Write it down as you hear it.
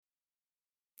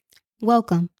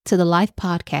Welcome to the Life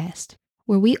Podcast,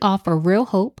 where we offer real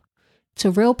hope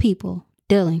to real people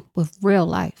dealing with real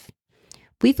life.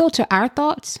 We filter our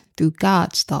thoughts through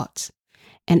God's thoughts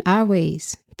and our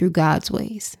ways through God's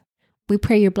ways. We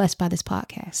pray you're blessed by this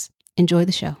podcast. Enjoy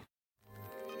the show.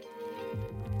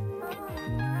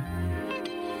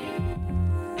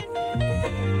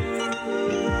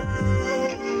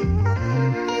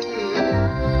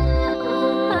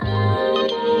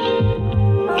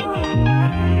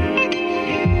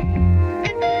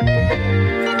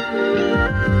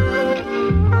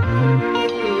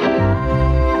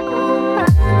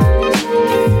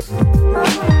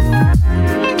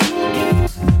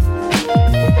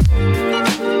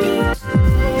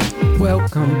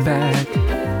 Welcome back.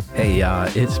 Hey y'all,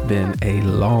 it's been a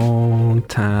long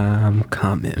time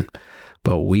coming,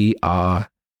 but we are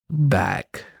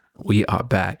back. We are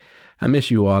back. I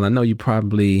miss you all. I know you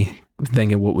probably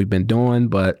thinking what we've been doing,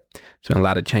 but there's been a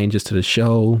lot of changes to the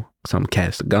show. Some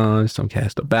cats are gone, some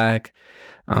cats are back.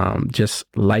 Just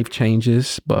life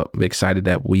changes, but we're excited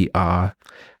that we are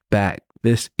back.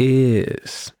 This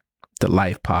is the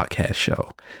Life Podcast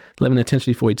Show. Living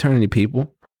intentionally for eternity,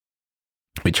 people.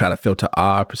 We try to filter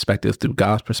our perspectives through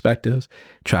God's perspectives,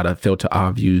 try to filter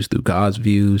our views through God's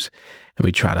views, and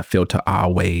we try to filter our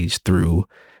ways through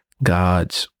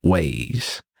God's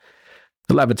ways.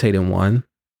 The levitating one,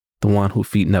 the one whose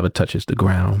feet never touches the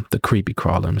ground, the creepy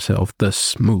crawler himself, the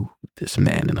smoothest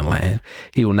man in the land.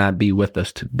 He will not be with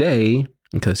us today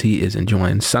because he is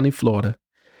enjoying sunny Florida.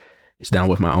 He's down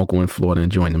with my uncle in Florida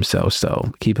enjoying himself.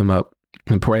 So keep him up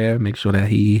in prayer. Make sure that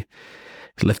he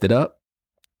is lifted up.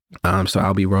 So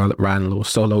I'll be riding a little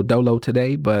solo dolo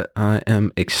today, but I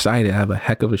am excited. I have a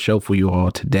heck of a show for you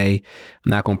all today. I'm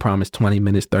not going to promise 20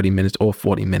 minutes, 30 minutes, or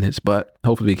 40 minutes, but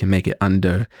hopefully we can make it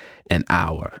under an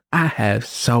hour. I have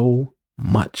so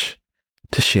much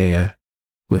to share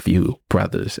with you,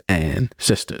 brothers and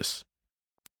sisters.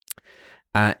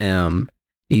 I am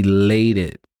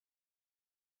elated.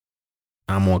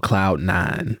 I'm on cloud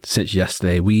 9 since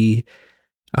yesterday. We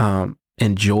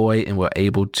enjoy and were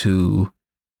able to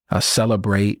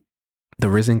celebrate the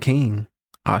risen King,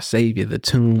 our Savior. The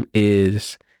tomb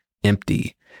is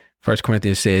empty. 1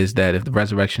 Corinthians says that if the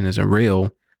resurrection isn't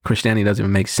real, Christianity doesn't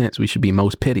even make sense. We should be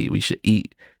most pitied. We should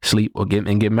eat, sleep, or get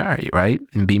married, right?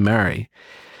 And be merry.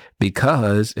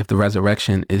 Because if the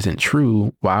resurrection isn't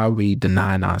true, why are we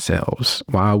denying ourselves?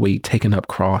 Why are we taking up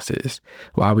crosses?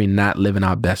 Why are we not living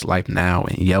our best life now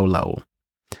in YOLO?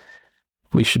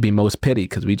 We should be most pitied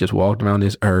because we just walked around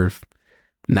this earth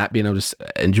not being able to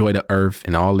enjoy the earth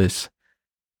and all this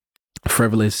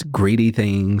frivolous, greedy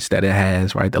things that it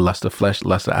has, right? The lust of flesh,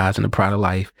 lust of eyes, and the pride of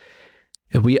life.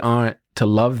 If we aren't to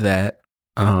love that,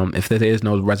 if there is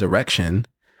no resurrection,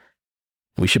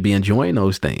 we should be enjoying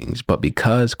those things. But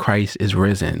because Christ is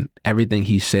risen, everything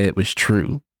he said was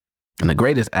true. And the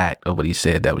greatest act of what he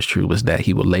said that was true was that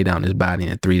he will lay down his body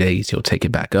and in 3 days, he'll take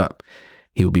it back up.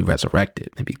 He will be resurrected.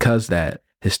 And because that,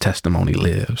 his testimony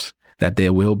lives. That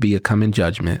there will be a coming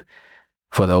judgment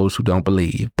for those who don't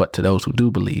believe, but to those who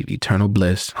do believe, eternal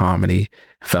bliss, harmony,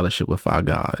 fellowship with our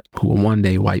God, who will one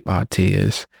day wipe our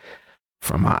tears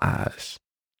from our eyes.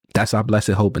 That's our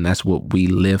blessed hope, and that's what we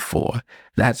live for.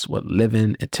 That's what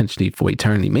living intentionally for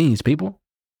eternity means, people.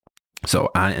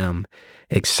 So I am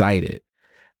excited.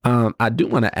 I do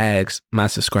want to ask my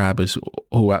subscribers,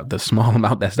 who are the small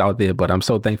amount that's out there, but I'm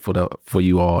so thankful for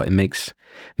you all. It makes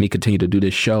me continue to do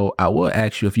this show. I will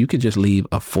ask you if you could just leave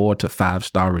a 4 to 5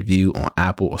 star review on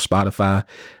Apple or Spotify.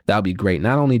 That would be great.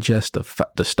 Not only just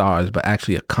the stars, but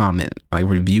actually a comment, like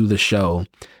review the show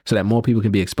so that more people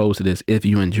can be exposed to this if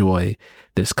you enjoy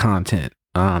this content.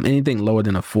 Anything lower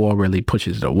than a 4 really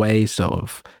pushes it away. So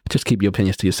just keep your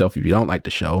opinions to yourself if you don't like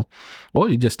the show, or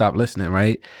you just stop listening,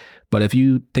 right? But if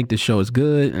you think the show is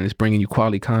good and it's bringing you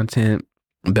quality content,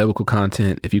 biblical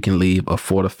content, if you can leave a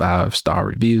 4 to 5 star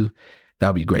review, that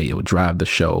would be great. It would drive the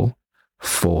show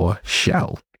for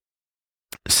show.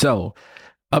 So,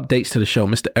 updates to the show.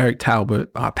 Mr. Eric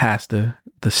Talbot, our pastor,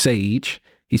 the sage,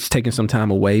 he's taking some time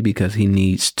away because he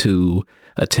needs to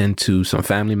attend to some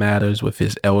family matters with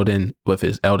his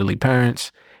elderly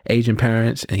parents, aging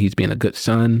parents, and he's being a good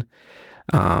son.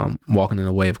 Walking in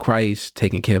the way of Christ,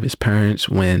 taking care of his parents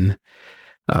when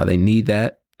they need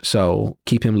that. So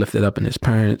keep him lifted up in his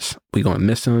parents. We're going to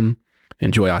miss him,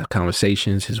 enjoy our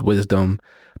conversations, his wisdom,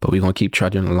 but we're going to keep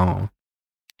trudging along.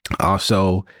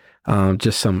 Also,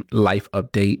 just some life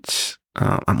updates.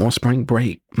 I'm on spring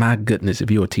break. My goodness, if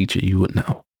you're a teacher, you would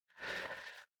know.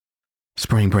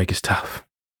 Spring break is tough.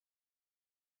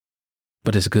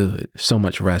 but it's good. So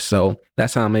much rest. So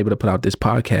that's how I'm able to put out this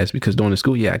podcast, because during the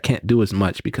school year, I can't do as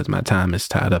much because my time is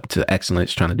tied up to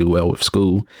excellence, trying to do well with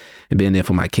school and being there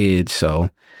for my kids. So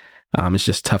it's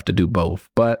just tough to do both.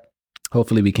 But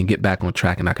hopefully we can get back on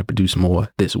track and I can produce more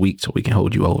this week so we can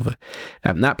hold you over.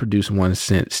 I've not produced one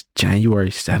since January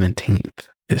 17th,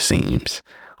 it seems,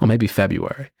 or maybe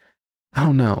February. I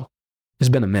don't know. It's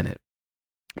been a minute,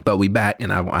 but we back,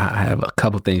 and I have a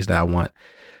couple things that I want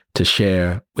to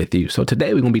share with you. So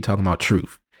today we're going to be talking about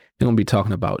truth. We're going to be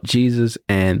talking about Jesus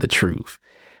and the truth,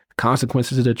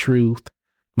 consequences of the truth,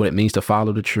 what it means to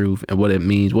follow the truth, and what it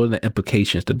means, what are the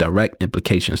implications, the direct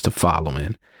implications to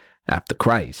following after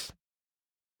Christ.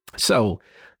 So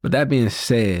with that being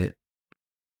said,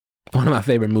 one of my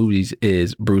favorite movies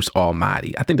is Bruce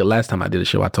Almighty. I think the last time I did a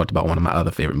show, I talked about one of my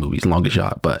other favorite movies, Longest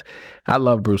Yard, but I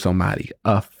love Bruce Almighty.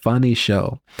 A funny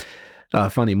show, a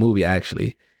funny movie,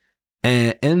 actually.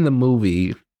 And in the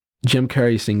movie, Jim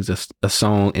Carey sings a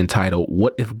song entitled,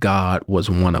 "What If God Was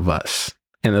One of Us?"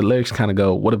 And the lyrics kind of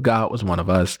go, what if God was one of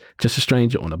us, just a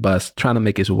stranger on a bus, trying to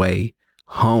make his way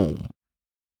home?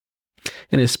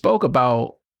 And it spoke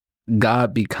about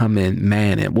God becoming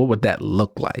man and what would that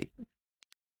look like?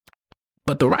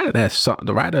 But the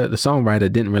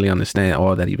songwriter didn't really understand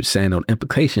all that he was saying, or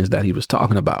implications that he was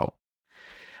talking about.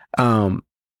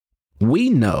 We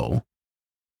know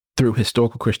through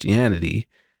historical Christianity,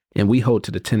 and we hold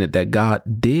to the tenet that God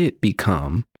did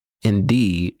become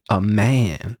indeed a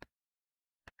man.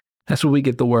 That's where we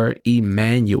get the word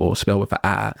Immanuel, spelled with an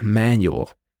I,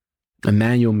 Immanuel.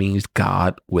 Immanuel means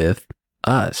God with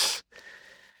us.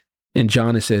 In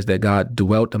John, it says that God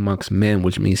dwelt amongst men,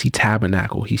 which means he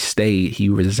tabernacled, he stayed, he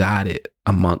resided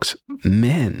amongst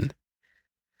men.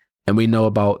 And we know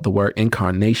about the word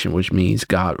incarnation, which means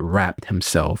God wrapped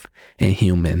himself in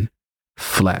human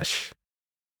flesh.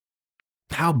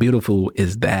 How beautiful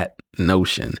is that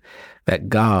notion that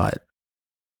God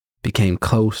became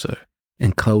closer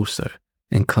and closer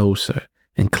and closer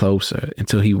and closer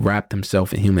until he wrapped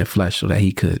himself in human flesh so that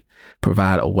he could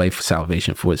provide a way for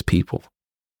salvation for his people.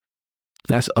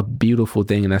 That's a beautiful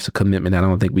thing, and that's a commitment that I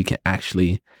don't think we can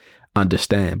actually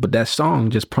understand. But that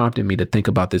song just prompted me to think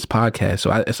about this podcast.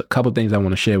 So it's a couple of things I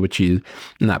want to share with you,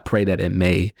 and I pray that it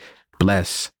may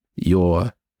bless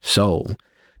your soul.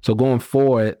 So going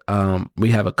forward,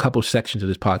 we have a couple sections of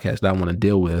this podcast that I want to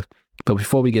deal with. But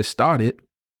before we get started,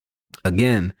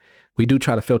 again, we do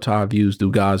try to filter our views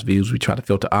through God's views. We try to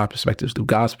filter our perspectives through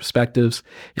God's perspectives,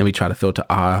 and we try to filter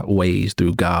our ways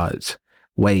through God's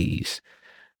ways.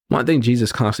 One thing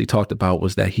Jesus constantly talked about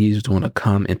was that he's going to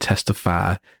come and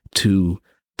testify to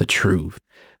the truth.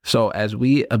 So as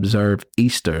we observe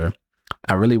Easter,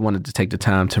 I really wanted to take the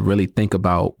time to really think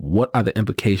about what are the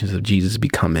implications of Jesus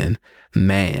becoming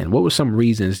man. What were some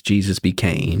reasons Jesus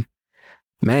became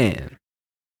man,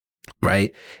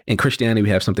 right? In Christianity, we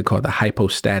have something called the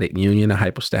hypostatic union. A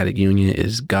hypostatic union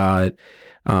is God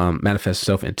manifests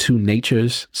himself in two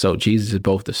natures. So Jesus is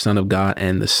both the Son of God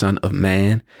and the Son of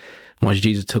Man. Once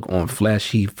Jesus took on flesh,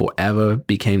 he forever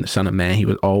became the Son of Man. He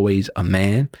was always a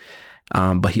man,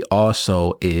 but he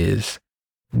also is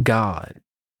God.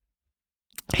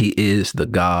 He is the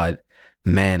God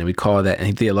man. And we call that,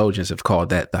 and theologians have called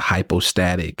that the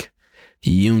hypostatic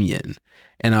union.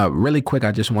 And really quick,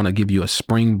 I just want to give you a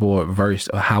springboard verse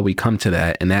of how we come to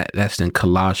that. And that's in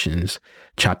Colossians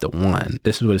chapter 1.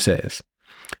 This is what it says.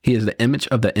 He is the image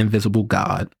of the invisible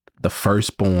God, the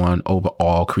firstborn over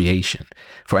all creation.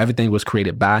 For everything was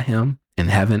created by him in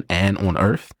heaven and on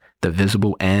earth, the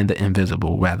visible and the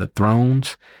invisible, whether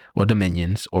thrones or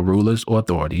dominions or rulers or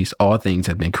authorities. All things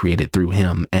have been created through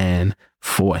him and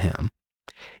for him.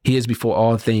 He is before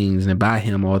all things, and by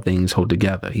him all things hold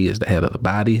together. He is the head of the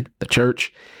body, the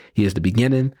church. He is the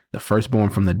beginning, the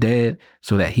firstborn from the dead,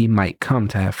 so that he might come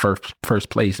to have first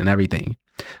place in everything.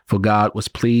 For God was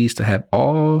pleased to have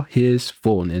all his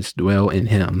fullness dwell in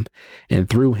him, and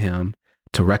through him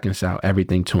to reconcile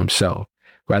everything to himself,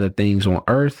 whether things on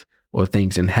earth or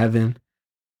things in heaven,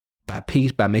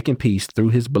 by making peace through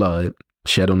his blood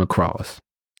shed on the cross.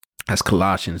 That's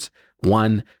Colossians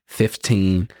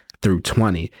 1:15 through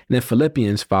 20. And then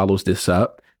Philippians follows this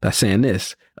up by saying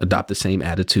this: adopt the same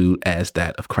attitude as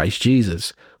that of Christ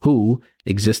Jesus, who,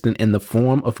 existing in the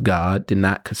form of God, did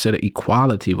not consider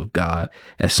equality with God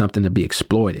as something to be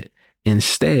exploited.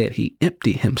 Instead, he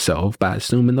emptied himself by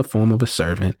assuming the form of a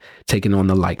servant, taking on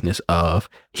the likeness of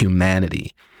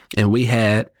humanity. And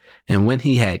when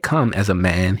he had come as a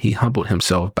man, he humbled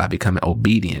himself by becoming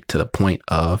obedient to the point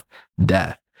of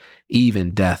death,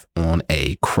 even death on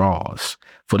a cross.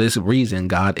 For this reason,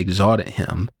 God exalted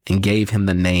him and gave him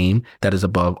the name that is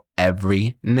above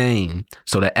every name,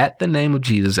 so that at the name of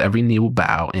Jesus, every knee will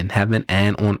bow in heaven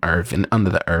and on earth and under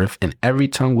the earth, and every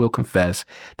tongue will confess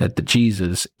that the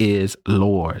Jesus is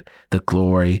Lord, the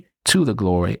glory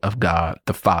of God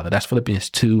the Father. That's Philippians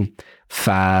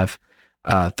 2:5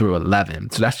 through 11.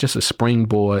 So that's just a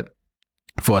springboard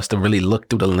for us to really look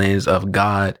through the lens of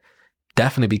God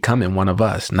definitely becoming one of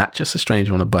us, not just a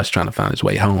stranger on a bus trying to find his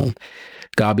way home.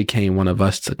 God became one of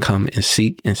us to come and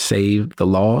seek and save the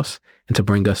lost and to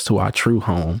bring us to our true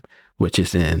home, which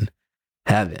is in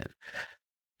heaven.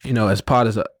 You know, as part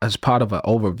of an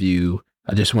overview,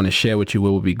 I just want to share with you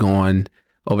where we'll be going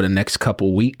over the next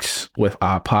couple weeks with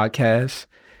our podcast.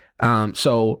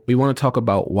 So we want to talk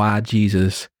about why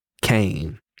Jesus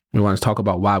came. We want to talk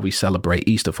about why we celebrate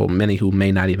Easter. For many who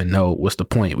may not even know what's the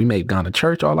point. We may have gone to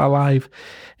church all our life,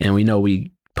 and we know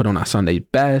we put on our Sunday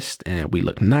best and we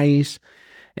look nice.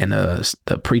 And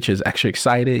the preacher is extra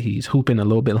excited. He's hooping a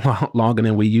little bit longer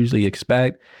than we usually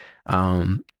expect.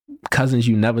 Cousins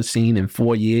you never seen in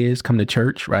 4 years come to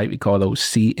church, right? We call those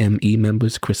CME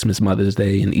members, Christmas, Mother's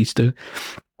Day, and Easter.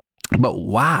 But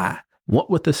why? What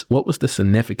was the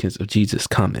significance of Jesus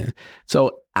coming?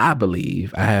 So I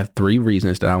believe I have 3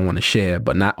 reasons that I want to share,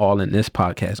 but not all in this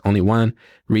podcast. Only one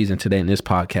reason today in this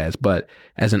podcast. But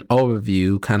as an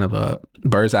overview, kind of a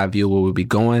bird's eye view where we'll be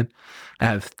going, I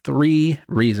have 3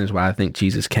 reasons why I think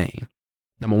Jesus came.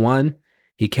 Number 1,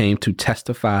 he came to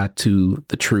testify to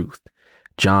the truth.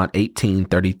 John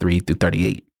 18:33 through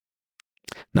 38.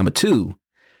 Number 2,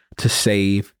 to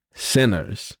save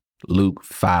sinners. Luke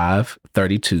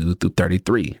 5:32 through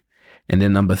 33. And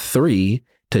then number 3,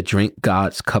 to drink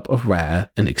God's cup of wrath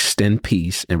and extend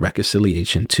peace and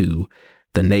reconciliation to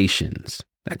the nations.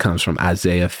 That comes from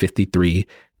Isaiah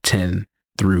 53:10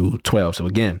 through 12. So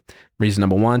again, reason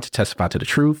number 1, to testify to the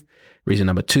truth. Reason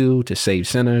number 2, to save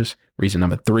sinners. Reason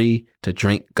number 3, to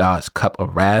drink God's cup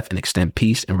of wrath and extend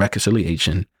peace and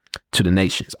reconciliation to the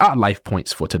nations. Our life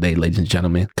points for today, ladies and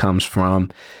gentlemen, comes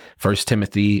from 1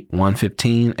 Timothy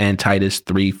 1:15 and Titus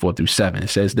 3:4 through 7. It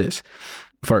says this.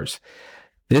 First,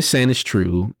 this saying is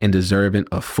true and deserving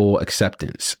of full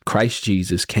acceptance. Christ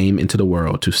Jesus came into the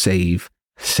world to save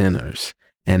sinners,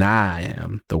 and I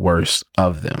am the worst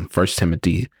of them. 1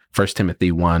 Timothy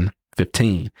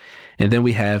 1:15. And then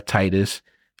we have Titus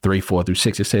 3:4 through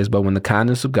 6. It says, but when the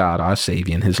kindness of God, our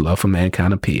Savior, and his love for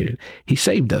mankind appeared, he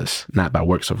saved us, not by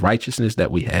works of righteousness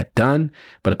that we had done,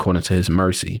 but according to his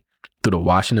mercy, through the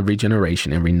washing of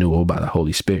regeneration and renewal by the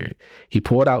Holy Spirit. He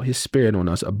poured out his Spirit on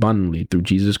us abundantly through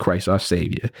Jesus Christ, our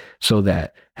Savior, so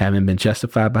that, having been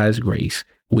justified by his grace,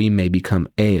 we may become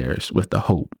heirs with the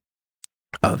hope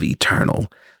of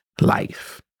eternal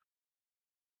life.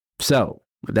 So,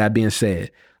 with that being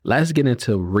said, let's get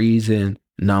into reason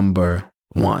number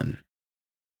 1.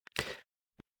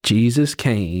 Jesus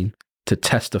came to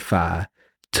testify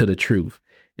to the truth.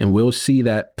 And we'll see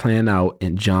that playing out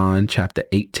in John chapter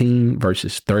 18,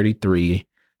 verses 33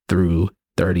 through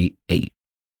 38.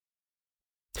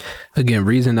 Again,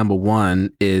 reason number 1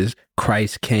 is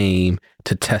Christ came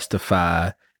to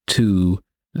testify to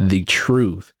the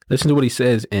truth. Listen to what he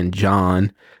says in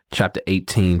John chapter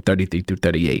 18, 33 through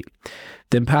 38.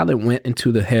 Then Pilate went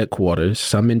into the headquarters,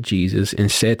 summoned Jesus,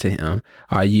 and said to him,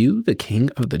 are you the king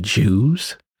of the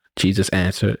Jews? Jesus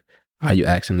answered, are you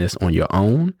asking this on your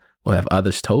own, or have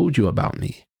others told you about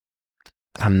me?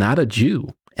 I'm not a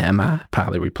Jew, am I?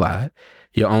 Pilate replied.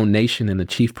 Your own nation and the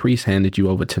chief priests handed you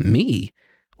over to me.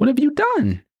 What have you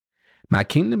done? My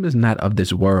kingdom is not of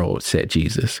this world, said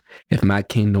Jesus. If my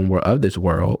kingdom were of this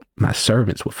world, my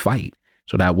servants would fight,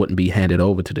 so that I wouldn't be handed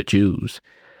over to the Jews.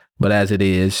 But as it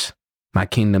is, my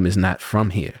kingdom is not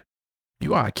from here.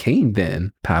 You are a king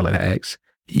then, Pilate asked.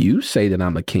 You say that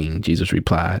I'm a king, Jesus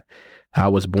replied. I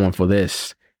was born for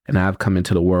this, and I've come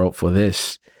into the world for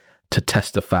this, to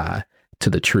testify to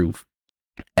the truth.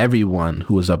 Everyone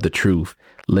who is of the truth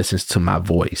listens to my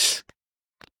voice.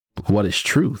 What is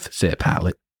truth? Said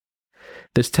Pilate.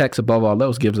 This text, above all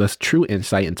else, gives us true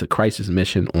insight into Christ's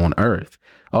mission on earth.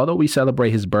 Although we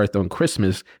celebrate his birth on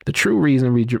Christmas, the true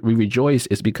reason we rejoice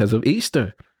is because of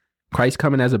Easter. Christ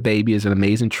coming as a baby is an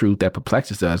amazing truth that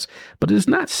perplexes us, but it does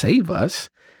not save us.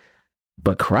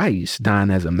 But Christ dying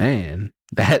as a man,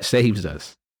 that saves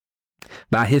us.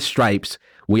 By his stripes,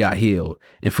 we are healed,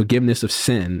 and forgiveness of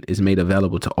sin is made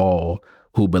available to all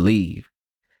who believe.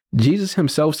 Jesus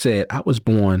himself said, I was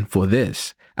born for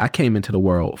this. I came into the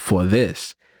world for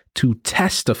this, to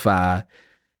testify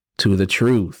to the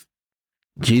truth.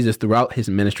 Jesus, throughout his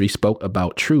ministry, spoke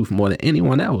about truth more than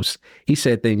anyone else. He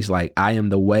said things like, I am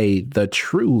the way, the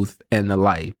truth, and the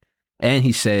life. And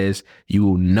he says, you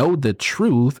will know the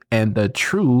truth and the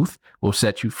truth will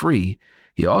set you free.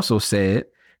 He also said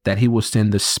that he will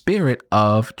send the spirit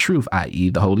of truth, i.e.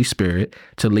 the Holy Spirit,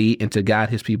 to lead and to guide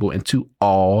his people into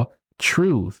all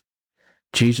truth.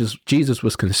 Jesus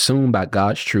was consumed by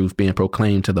God's truth being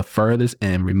proclaimed to the furthest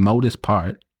and remotest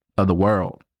part of the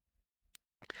world.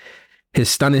 His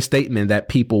stunning statement that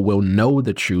people will know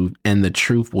the truth and the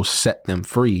truth will set them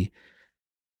free.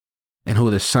 And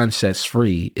who the Son sets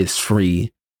free is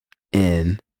free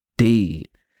indeed.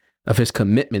 Of his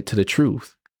commitment to the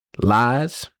truth.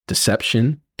 Lies,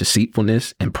 deception,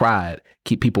 deceitfulness, and pride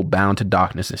keep people bound to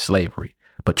darkness and slavery.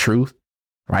 But truth,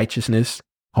 righteousness,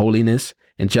 holiness,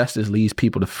 and justice leads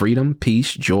people to freedom,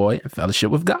 peace, joy, and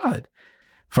fellowship with God.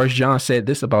 1 John said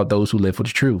this about those who live for the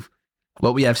truth.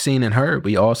 What we have seen and heard,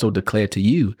 we also declare to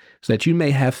you, so that you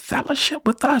may have fellowship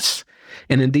with us.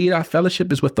 And indeed, our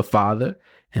fellowship is with the Father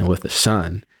and with the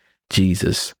Son,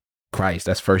 Jesus Christ.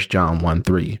 That's 1 John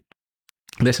 1:3.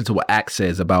 Listen to what Acts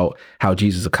says about how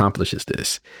Jesus accomplishes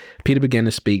this. Peter began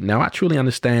to speak. Now I truly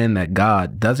understand that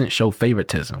God doesn't show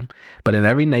favoritism, but in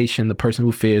every nation, the person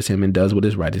who fears him and does what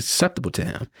is right is acceptable to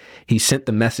him. He sent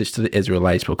the message to the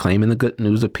Israelites proclaiming the good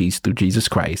news of peace through Jesus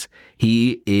Christ.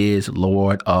 He is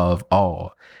Lord of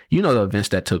all. You know the events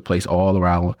that took place all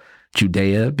around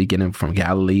Judea, beginning from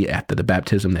Galilee after the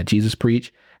baptism that Jesus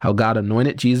preached, how God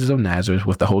anointed Jesus of Nazareth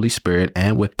with the Holy Spirit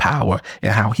and with power,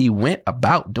 and how he went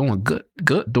about doing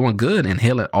good and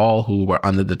healing all who were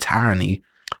under the tyranny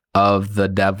of the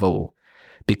devil,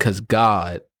 because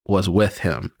God was with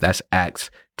him. That's Acts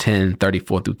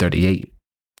 10:34-38.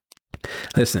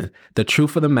 Listen, the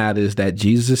truth of the matter is that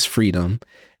Jesus' freedom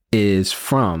is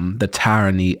from the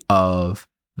tyranny of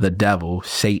the devil,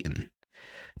 Satan.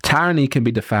 Tyranny can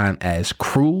be defined as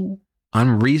cruel,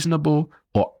 unreasonable,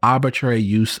 or arbitrary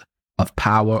use of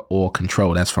power or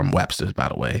control. That's from Webster's, by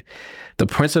the way. The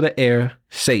prince of the air,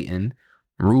 Satan,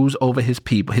 rules over his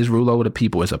people. His rule over the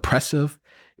people is oppressive,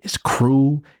 it's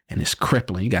cruel, and it's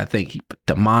crippling. You got to think,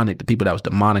 demonic, the people that was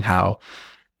demonic, how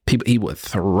he would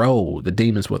the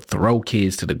demons would throw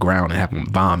kids to the ground and have them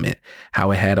vomit.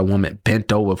 How it had a woman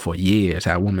bent over for years.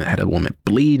 How had a woman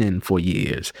bleeding for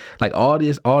years. Like all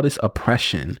this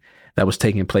oppression that was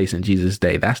taking place in Jesus'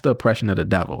 day. That's the oppression of the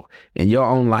devil. In your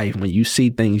own life, when you see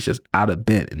things just out of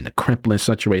bent in the crippling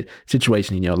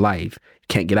situation in your life, you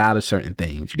can't get out of certain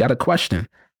things. You got to question.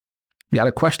 You got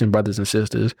to question, brothers and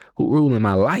sisters, who ruling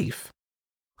my life?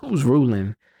 Who's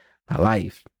ruling my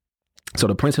life? So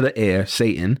the prince of the air,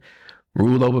 Satan,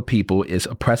 rule over people is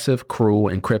oppressive, cruel,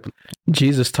 and crippling.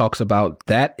 Jesus talks about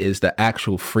that is the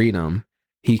actual freedom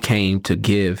he came to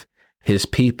give his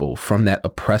people from that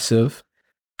oppressive,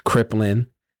 crippling,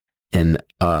 and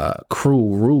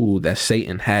cruel rule that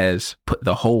Satan has put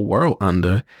the whole world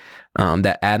under,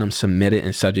 that Adam submitted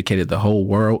and subjugated the whole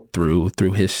world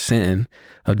through his sin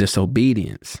of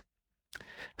disobedience.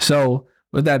 So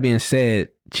with that being said,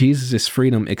 Jesus'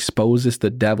 freedom exposes the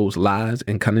devil's lies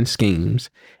and cunning schemes,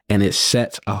 and it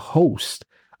sets a host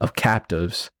of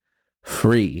captives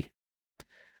free.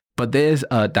 But there's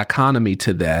a dichotomy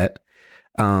to that.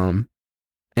 And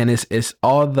it's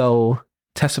although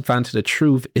testifying to the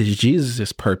truth is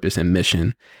Jesus' purpose and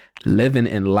mission, living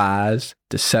in lies,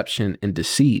 deception, and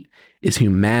deceit is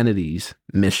humanity's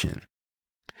mission.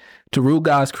 To rule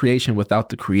God's creation without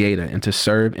the creator and to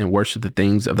serve and worship the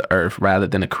things of the earth rather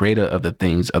than the creator of the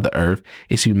things of the earth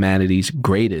is humanity's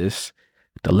greatest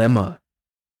dilemma.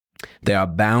 They are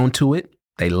bound to it.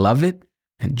 They love it,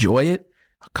 enjoy it,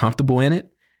 are comfortable in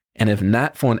it. And if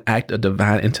not for an act of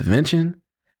divine intervention,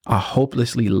 are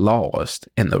hopelessly lost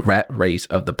in the rat race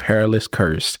of the perilous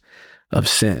curse of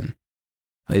sin.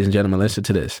 Ladies and gentlemen, listen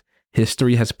to this.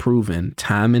 History has proven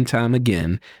time and time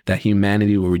again that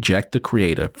humanity will reject the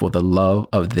creator for the love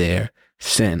of their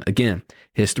sin. Again,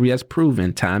 history has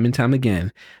proven time and time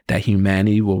again that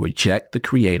humanity will reject the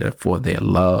creator for their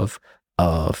love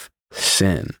of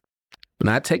sin. Do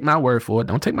not take my word for it.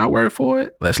 Don't take my word for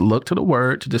it. Let's look to the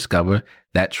word to discover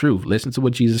that truth. Listen to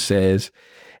what Jesus says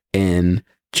in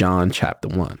John chapter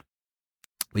 1.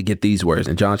 We get these words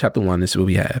in John chapter 1. This is what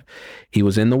we have. He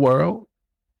was in the world,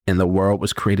 and the world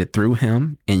was created through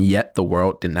him, and yet the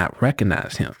world did not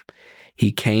recognize him.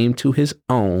 He came to his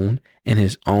own, and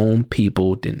his own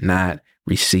people did not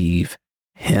receive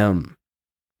him.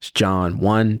 It's John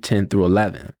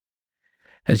 1:10-11.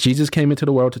 As Jesus came into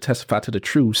the world to testify to the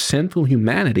truth, sinful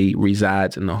humanity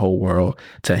resides in the whole world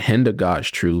to hinder God's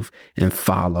truth and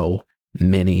follow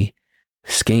many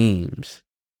schemes.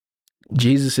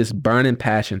 Jesus' burning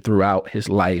passion throughout his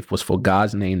life was for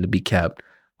God's name to be kept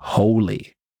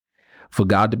holy, for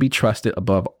God to be trusted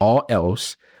above all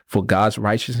else, for God's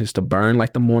righteousness to burn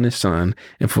like the morning sun,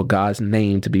 and for God's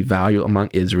name to be valued among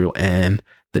Israel and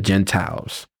the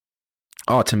Gentiles.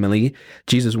 Ultimately,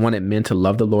 Jesus wanted men to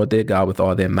love the Lord their God with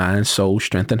all their mind, soul,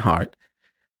 strength, and heart,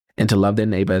 and to love their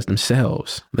neighbor as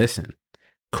themselves. Listen,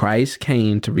 Christ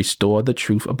came to restore the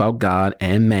truth about God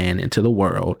and man into the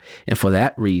world, and for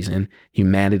that reason,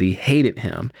 humanity hated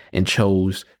him and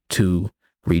chose to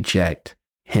reject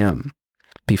him.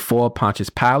 Before Pontius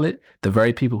Pilate, the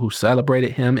very people who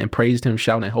celebrated him and praised him,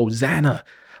 shouting, "Hosanna,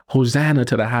 Hosanna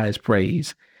to the highest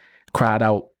praise," cried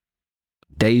out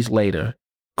days later,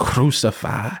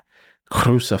 "Crucify,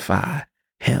 crucify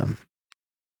him."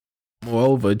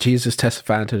 Moreover, Jesus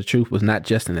testifying to the truth was not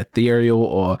just an ethereal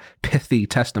or pithy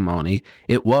testimony.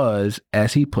 It was,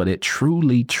 as he put it,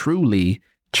 truly, truly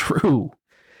true.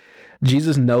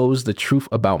 Jesus knows the truth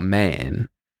about man.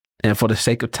 And for the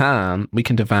sake of time, we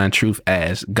can define truth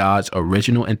as God's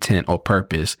original intent or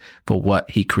purpose for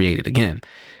what he created. Again,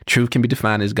 truth can be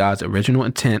defined as God's original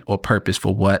intent or purpose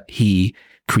for what he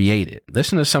created.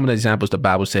 Listen to some of the examples the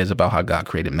Bible says about how God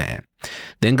created man.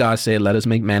 Then God said, "Let us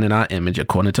make man in our image,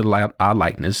 according to our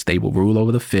likeness. They will rule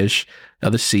over the fish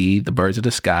of the sea, the birds of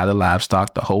the sky, the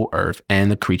livestock, the whole earth, and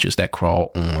the creatures that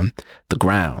crawl on the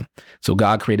ground." So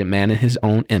God created man in his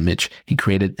own image. He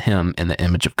created him in the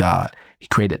image of God. He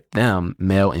created them,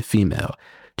 male and female.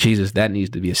 Jesus, that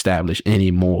needs to be established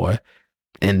anymore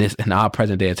in our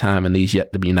present day of time, in these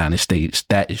yet to be United States.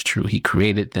 That is true. He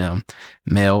created them,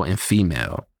 male and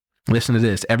female. Listen to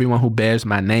this. "Everyone who bears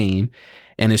my name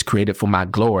and is created for my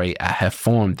glory, I have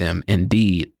formed them.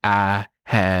 Indeed, I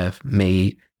have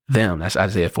made them." That's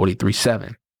Isaiah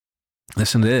 43:7.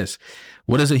 Listen to this.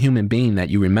 "What is a human being that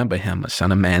you remember him, a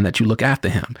son of man that you look after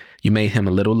him? You made him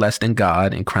a little less than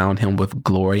God and crowned him with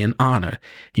glory and honor.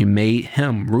 You made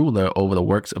him ruler over the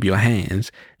works of your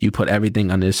hands. You put everything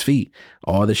under his feet,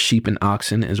 all the sheep and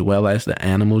oxen, as well as the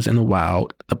animals in the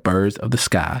wild, the birds of the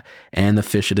sky, and the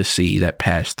fish of the sea that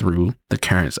pass through the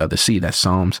currents of the sea." That's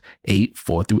Psalms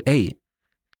 8:4-8.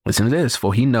 Listen to this.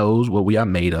 "For he knows what we are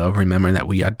made of, remembering that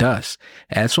we are dust.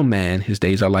 As for man, his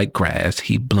days are like grass.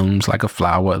 He blooms like a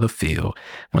flower of the field.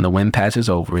 When the wind passes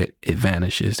over it, it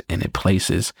vanishes, and its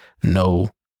place no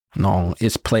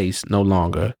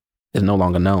longer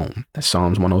known." That's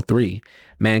Psalms 103.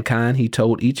 "Mankind, he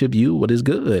told each of you what is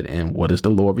good, and what does the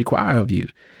Lord require of you?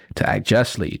 To act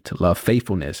justly, to love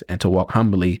faithfulness, and to walk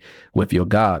humbly with your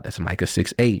God." That's Micah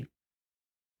 6:8.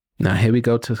 Now, here we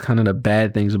go to kind of the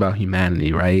bad things about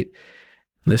humanity, right?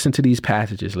 Listen to these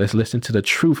passages. Let's listen to the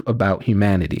truth about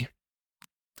humanity.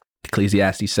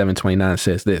 Ecclesiastes 7:29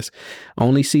 says this: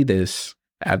 "Only see this,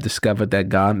 I've discovered that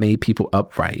God made people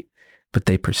upright, but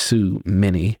they pursue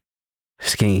many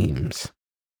schemes."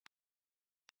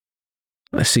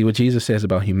 Let's see what Jesus says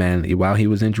about humanity. "While he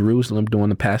was in Jerusalem during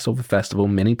the Passover festival,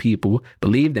 many people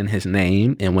believed in his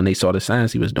name, and when they saw the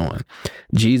signs he was doing.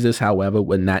 Jesus, however,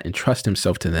 would not entrust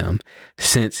himself to them,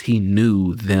 since he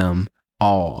knew them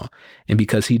all, and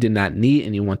because he did not need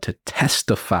anyone to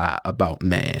testify about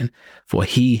man, for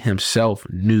he himself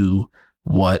knew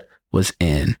what was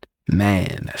in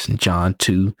man." That's in John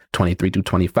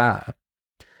 2:23-25.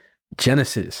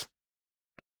 Genesis.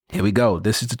 Here we go.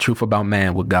 This is the truth about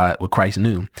man, what Christ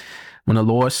knew. When the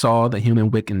Lord saw that human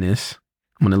wickedness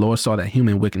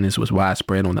was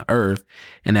widespread on the earth,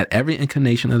 and that every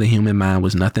inclination of the human mind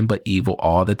was nothing but evil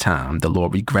all the time, the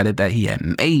Lord regretted that he had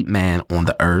made man on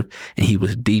the earth, and he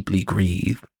was deeply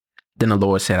grieved. Then the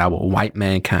Lord said, "I will wipe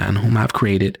mankind, whom I've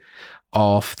created,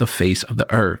 off the face of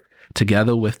the earth,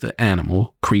 together with the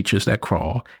animal, creatures that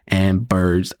crawl, and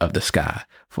birds of the sky,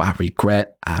 for I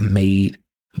regret I made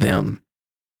them."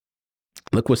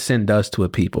 Look what sin does to a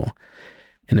people.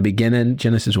 In the beginning,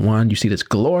 Genesis 1, you see this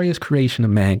glorious creation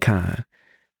of mankind,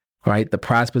 right? The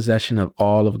prized possession of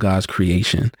all of God's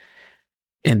creation.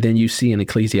 And then you see in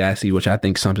Ecclesiastes, which I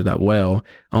think sums it up well,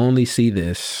 "Only see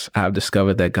this, I've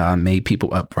discovered that God made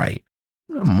people upright,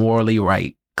 morally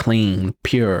right, clean,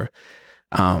 pure,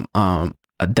 a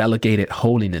delegated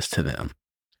holiness to them,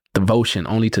 devotion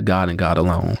only to God and God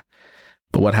alone.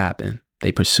 But what happened?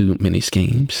 They pursued many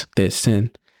schemes. Their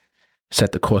sin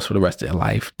set the course for the rest of their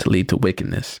life to lead to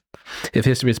wickedness." If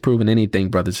history has proven anything,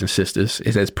 brothers and sisters,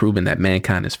 it has proven that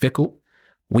mankind is fickle,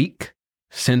 weak,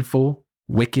 sinful,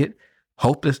 wicked,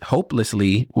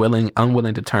 hopelessly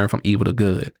unwilling to turn from evil to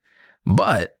good.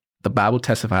 But the Bible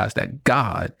testifies that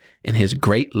God, in his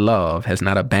great love, has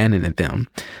not abandoned them,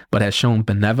 but has shown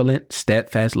benevolent,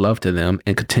 steadfast love to them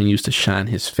and continues to shine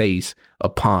his face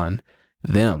upon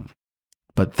them.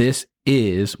 But this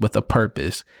is with a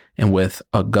purpose and with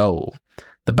a goal.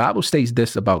 The Bible states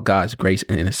this about God's grace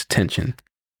and his attention: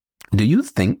 "Do you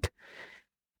think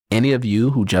Any of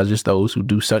you who judges those who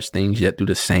do such things yet do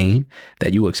the same,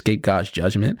 that you will escape God's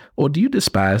judgment? Or do you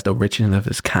despise the riches of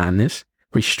his kindness,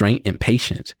 restraint, and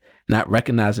patience, not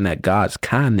recognizing that God's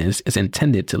kindness is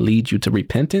intended to lead you to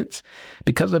repentance?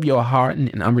 Because of your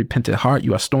hardened and unrepentant heart,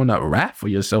 you are storing up wrath for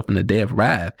yourself in the day of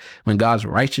wrath. When God's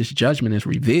righteous judgment is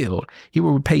revealed, he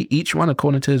will repay each one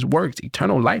according to his works,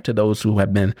 eternal life to those who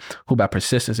by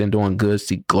persistence in doing good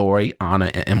seek glory, honor,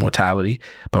 and immortality,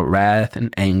 but wrath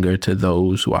and anger to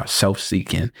those who are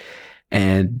self-seeking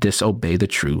and disobey the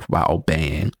truth while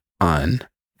obeying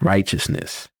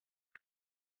unrighteousness.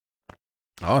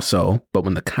 Also, but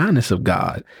when the kindness of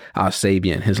God, our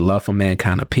Savior, and his love for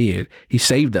mankind appeared, he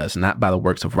saved us not by the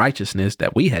works of righteousness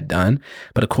that we had done,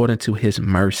 but according to his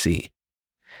mercy.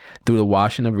 Through the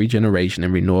washing of regeneration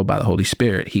and renewal by the Holy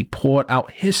Spirit, he poured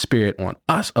out his Spirit on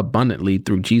us abundantly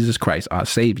through Jesus Christ, our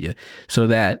Savior, so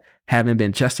that, having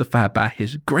been justified by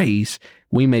his grace,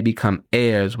 we may become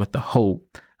heirs with the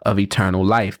hope of eternal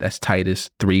life. That's Titus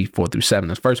 3:4-7.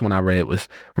 The first one I read was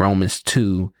Romans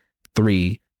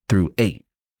 2:3-8.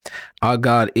 Our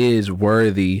God is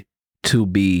worthy to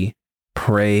be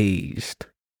praised.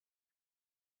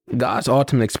 God's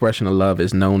ultimate expression of love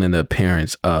is known in the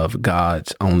appearance of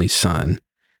God's only Son,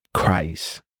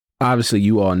 Christ. Obviously,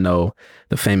 you all know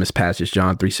the famous passage,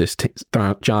 John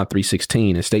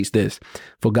 3:16. It states this: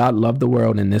 "For God loved the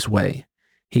world in this way.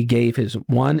 He gave his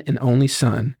one and only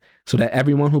Son, so that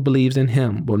everyone who believes in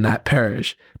him will not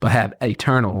perish, but have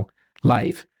eternal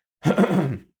life."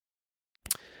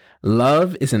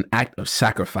 Love is an act of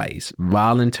sacrifice,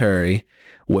 voluntarily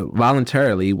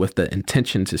with the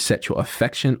intention to set your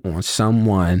affection on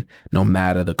someone, no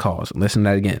matter the cost. Listen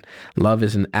to that again. Love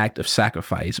is an act of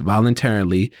sacrifice,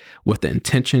 voluntarily with the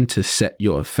intention to set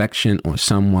your affection on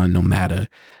someone, no matter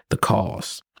the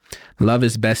cost. Love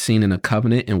is best seen in a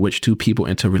covenant in which two people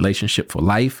enter a relationship for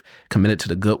life, committed to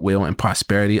the goodwill and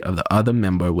prosperity of the other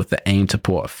member with the aim to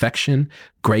pour affection,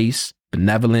 grace,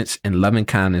 benevolence, and loving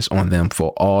kindness on them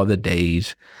for all the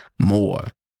days more.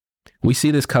 We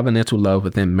see this covenantal love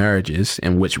within marriages,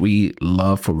 in which we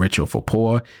love for rich or for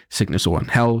poor, sickness or in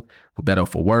health, for better or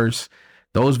for worse.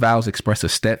 Those vows express a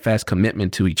steadfast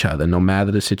commitment to each other, no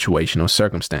matter the situation or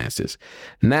circumstances.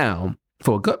 Now,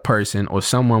 for a good person or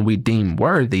someone we deem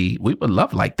worthy, we would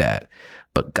love like that.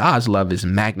 But God's love is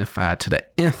magnified to the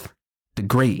nth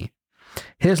degree.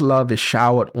 His love is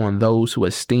showered on those who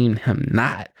esteem him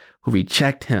not, who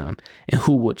reject him, and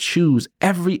who would choose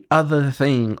every other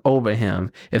thing over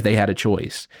him if they had a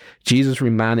choice. Jesus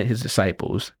reminded his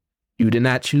disciples, "You did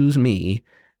not choose me,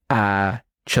 I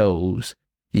chose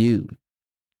you."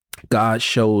 God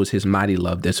shows his mighty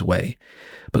love this way.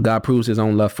 But God proves his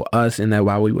own love for us in that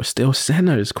while we were still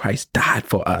sinners, Christ died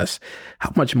for us.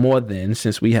 How much more then,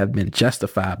 since we have been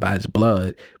justified by his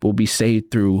blood, will be saved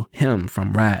through him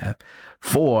from wrath?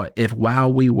 For if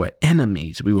while we were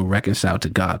enemies, we were reconciled to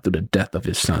God through the death of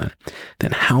his Son,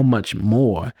 then how much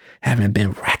more, having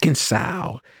been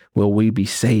reconciled, will we be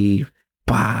saved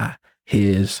by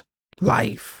his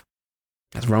life?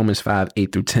 That's Romans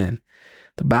 5:8-10.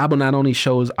 The Bible not only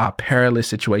shows our perilous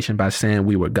situation by saying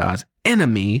we were God's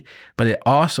enemy, but it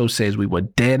also says we were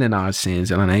dead in our sins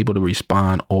and unable to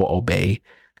respond or obey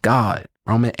God.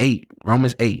 Romans 8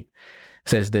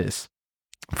 says this: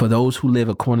 "For those who live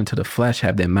according to the flesh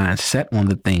have their minds set on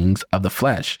the things of the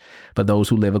flesh, but those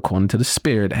who live according to the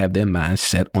Spirit have their minds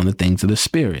set on the things of the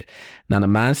Spirit. Now the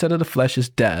mindset of the flesh is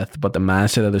death, but the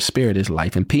mindset of the Spirit is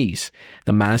life and peace.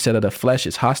 The mindset of the flesh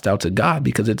is hostile to God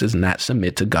because it does not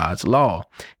submit to God's law.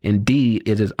 Indeed,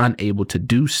 it is unable to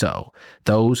do so.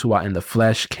 Those who are in the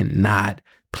flesh cannot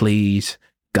please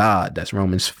God." That's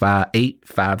Romans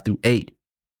 5:8.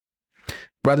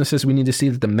 Brothers and sisters, we need to see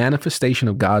that the manifestation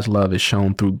of God's love is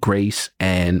shown through grace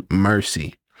and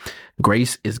mercy.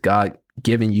 Grace is God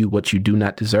giving you what you do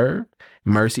not deserve.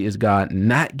 Mercy is God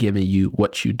not giving you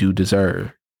what you do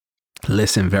deserve.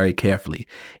 Listen very carefully.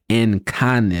 In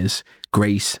kindness,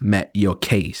 grace met your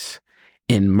case.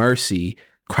 In mercy,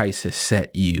 Christ has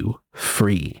set you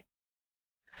free.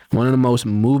 One of the most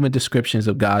moving descriptions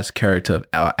of God's character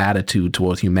or attitude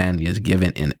towards humanity is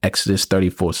given in Exodus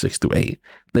 34:6-8.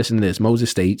 Listen to this.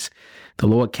 Moses states, "The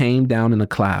Lord came down in a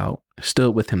cloud,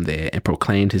 stood with him there, and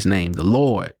proclaimed his name, the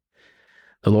Lord.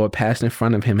 The Lord passed in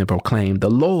front of him and proclaimed, the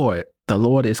Lord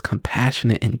is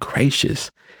compassionate and gracious."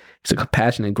 He's a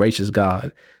compassionate and gracious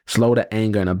God, slow to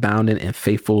anger and abounding in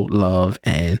faithful love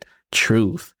and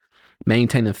truth,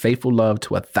 maintaining faithful love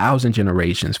to 1,000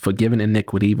 generations, forgiving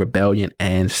iniquity, rebellion,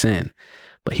 and sin.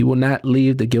 But he will not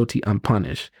leave the guilty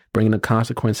unpunished, bringing the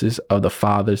consequences of the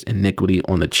father's iniquity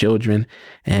on the children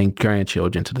and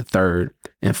grandchildren to the third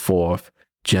and fourth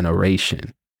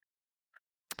generation.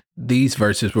 These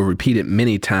verses were repeated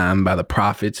many times by the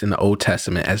prophets in the Old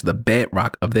Testament as the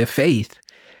bedrock of their faith.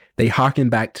 They hearken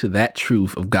back to that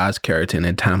truth of God's character in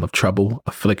a time of trouble,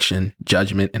 affliction,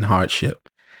 judgment, and hardship.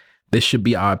 This should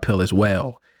be our appeal as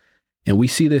well. And we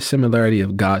see this similarity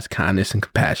of God's kindness and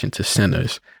compassion to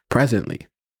sinners presently.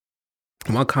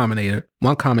 One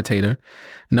commentator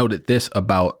noted this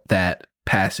about that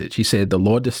passage. He said, "The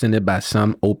Lord descended by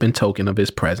some open token of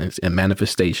his presence and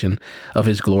manifestation of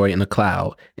his glory in a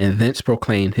cloud, and thence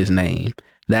proclaimed his name.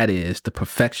 That is, the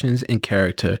perfections in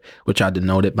character which are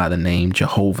denoted by the name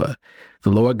Jehovah.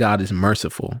 The Lord God is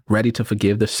merciful, ready to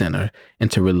forgive the sinner and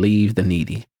to relieve the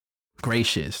needy.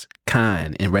 Gracious,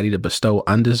 kind, and ready to bestow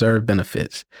undeserved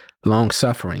benefits,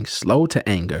 long-suffering, slow to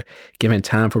anger, giving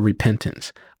time for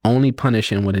repentance, only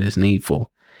punishing when it is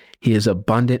needful. He is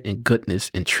abundant in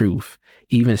goodness and truth.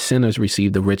 Even sinners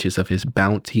receive the riches of his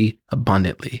bounty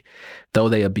abundantly, though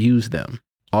they abuse them.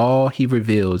 All he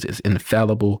reveals is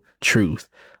infallible truth.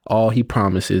 All he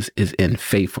promises is in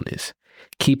faithfulness.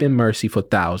 Keeping mercy for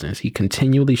thousands, he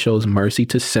continually shows mercy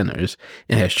to sinners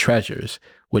and has treasures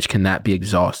which cannot be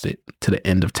exhausted to the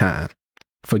end of time.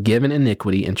 Forgiving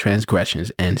iniquity and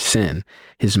transgressions and sin,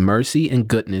 his mercy and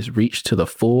goodness reach to the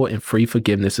full and free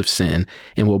forgiveness of sin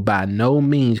and will by no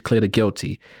means clear the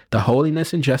guilty. The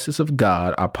holiness and justice of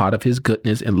God are part of his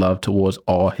goodness and love towards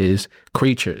all his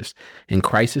creatures. In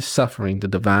Christ's suffering, the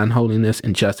divine holiness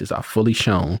and justice are fully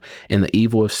shown, and the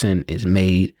evil of sin is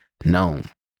made known.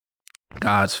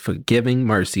 God's forgiving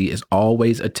mercy is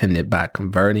always attended by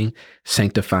converting,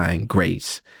 sanctifying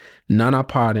grace. None are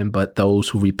pardoned but those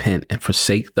who repent and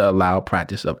forsake the allowed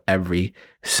practice of every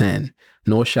sin,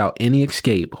 nor shall any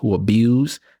escape who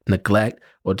abuse, neglect,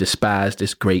 or despise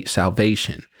this great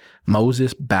salvation.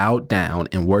 Moses bowed down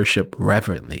and worshiped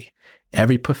reverently.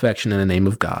 Every perfection in the name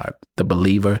of God, the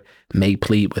believer may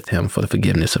plead with him for the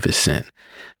forgiveness of his sin,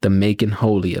 the making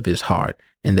holy of his heart,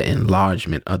 and the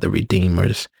enlargement of the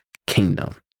Redeemer's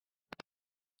kingdom.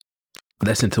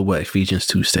 Listen to what Ephesians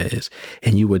 2 says.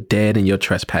 "And you were dead in your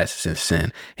trespasses and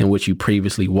sin, in which you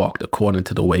previously walked according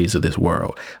to the ways of this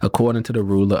world, according to the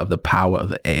ruler of the power of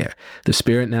the air, the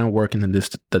spirit now working in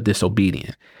the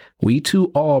disobedient. We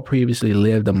too all previously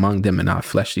lived among them in our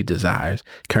fleshly desires,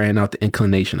 carrying out the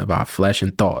inclination of our flesh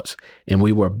and thoughts. And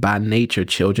we were by nature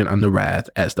children under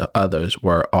wrath, as the others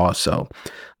were also.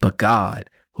 But God,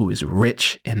 who is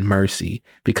rich in mercy,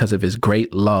 because of his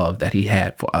great love that he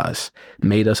had for us,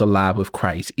 made us alive with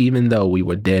Christ, even though we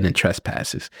were dead in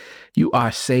trespasses. You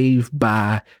are saved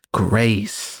by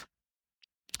grace.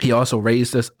 He also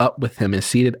raised us up with him and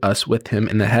seated us with him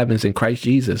in the heavens in Christ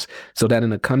Jesus, so that in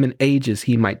the coming ages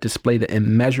he might display the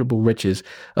immeasurable riches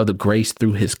of the grace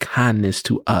through his kindness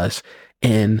to us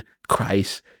in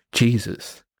Christ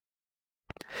Jesus.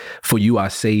 For you are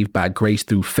saved by grace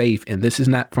through faith, and this is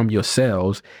not from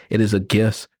yourselves. It is a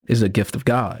gift of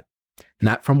God,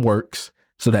 not from works,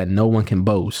 so that no one can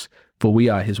boast. For we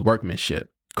are his workmanship,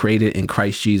 created in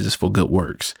Christ Jesus for good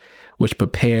works, which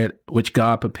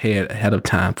God prepared ahead of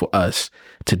time for us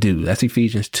to do." That's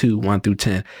Ephesians 2, 1 through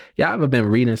 10. Y'all ever been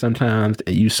reading sometimes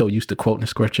and you so used to quoting the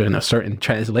scripture in a certain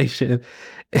translation,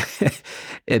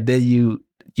 and then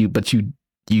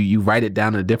you write it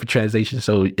down in a different translation,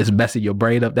 so it's messing your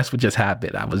brain up? That's what just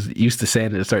happened. I was used to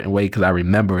saying it a certain way because I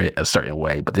remember it a certain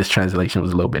way, but this translation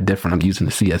was a little bit different. I'm using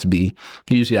the CSB.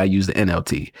 Usually I use the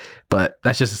NLT, but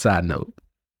that's just a side note.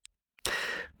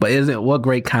 But isn't what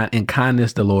great in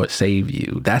kindness the Lord saved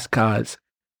you? That's God's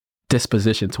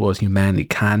disposition towards humanity,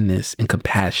 kindness and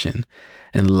compassion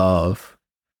and love.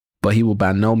 But he will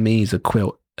by no means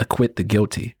acquit the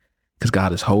guilty, because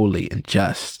God is holy and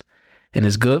just. And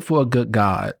it's good for a good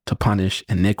God to punish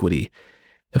iniquity.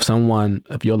 If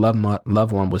your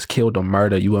loved one was killed or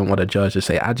murdered, you wouldn't want a judge to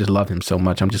say, "I just love him so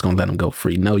much, I'm just going to let him go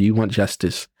free." No, you want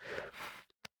justice.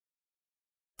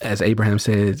 As Abraham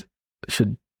says,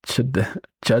 should the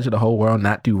judge of the whole world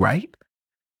not do right?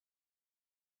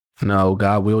 No,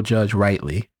 God will judge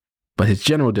rightly, but his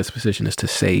general disposition is to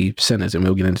save sinners, and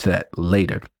we'll get into that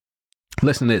later.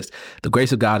 Listen to this. The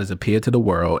grace of God has appeared to the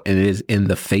world, and it is in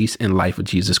the face and life of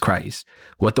Jesus Christ.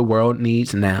 What the world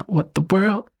needs now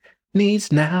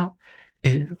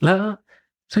is love,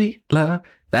 sweet love.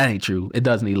 That ain't true. It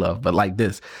does need love, but like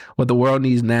this. What the world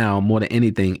needs now more than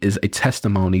anything is a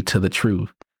testimony to the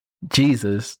truth.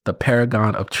 Jesus, the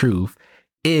paragon of truth,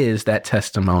 is that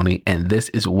testimony, and this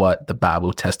is what the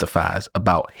Bible testifies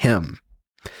about him.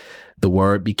 The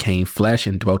Word became flesh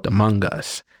and dwelt among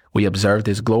us. We observed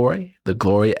his glory, the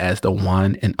glory as the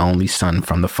one and only Son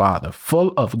from the Father,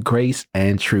 full of grace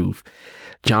and truth.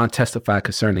 John testified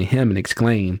concerning him and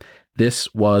exclaimed,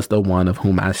 This was the one of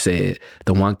whom I said,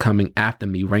 the one coming after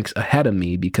me ranks ahead of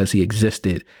me because he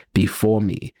existed before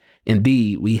me.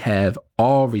 Indeed, we have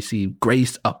all received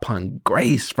grace upon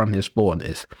grace from his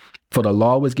fullness. For the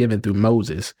law was given through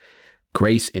Moses.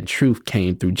 Grace and truth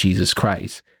came through Jesus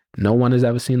Christ. No one has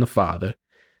ever seen the Father.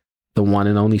 The one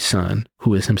and only Son,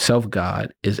 who is himself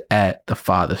God, is at the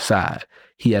Father's side.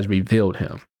 He has revealed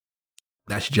him.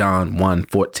 That's John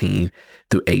 1:14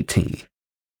 through 18.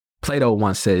 Plato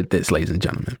once said this, ladies and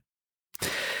gentlemen.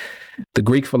 The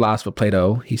Greek philosopher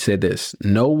Plato, he said this: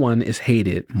 no one is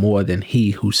hated more than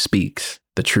he who speaks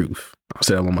the truth. I'll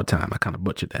say that one more time. I kind of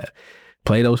butchered that.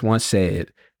 Plato once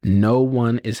said, no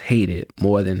one is hated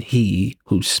more than he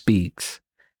who speaks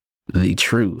the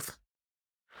truth.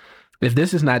 If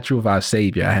this is not true of our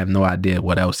Savior, I have no idea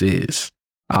what else is.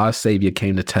 Our Savior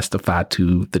came to testify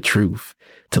to the truth,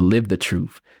 to live the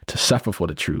truth, to suffer for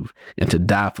the truth, and to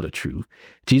die for the truth.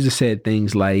 Jesus said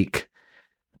things like,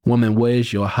 woman,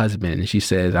 where's your husband? And she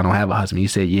says, I don't have a husband. He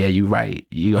said, yeah, you're right.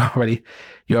 You already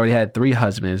had 3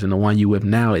 husbands, and the one you with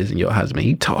now isn't your husband.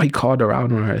 He called her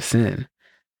out on her sin.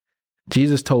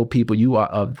 Jesus told people, you are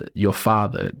of your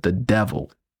father, the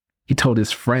devil. He told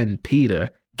his friend Peter,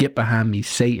 get behind me,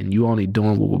 Satan. You only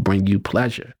doing what will bring you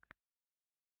pleasure.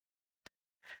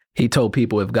 He told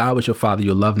people, if God was your father,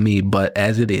 you'll love me. But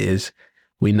as it is,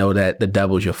 we know that the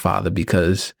devil is your father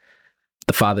because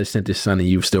the Father sent his son and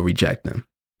you still reject him,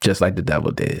 just like the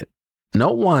devil did.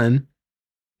 No one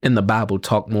in the Bible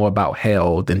talked more about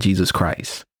hell than Jesus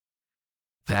Christ.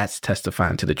 That's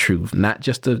testifying to the truth, not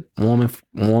just the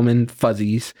warm and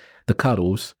fuzzies, the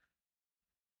cuddles,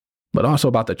 but also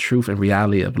about the truth and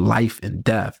reality of life and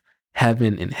death,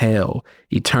 heaven and hell,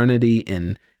 eternity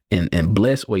in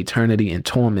bliss or eternity in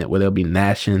torment, where there'll be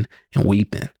gnashing and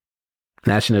weeping,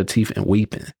 gnashing of teeth and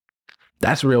weeping.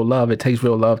 That's real love. It takes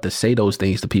real love to say those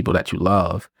things to people that you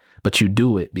love, but you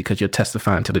do it because you're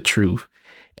testifying to the truth.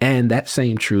 And that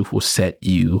same truth will set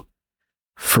you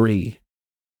free.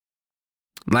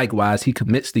 Likewise, he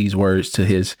commits these words to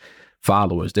his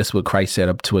followers. This is what Christ said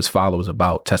up to his followers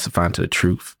about testifying to the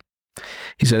truth.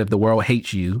 He said, if the world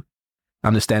hates you,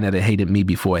 understand that it hated me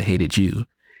before it hated you.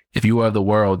 If you are of the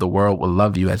world will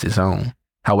love you as its own.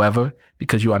 However,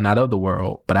 because you are not of the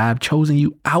world, but I have chosen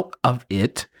you out of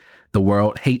it, the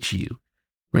world hates you.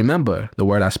 Remember the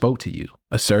word I spoke to you.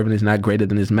 A servant is not greater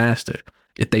than his master.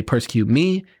 If they persecute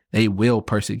me, they will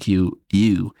persecute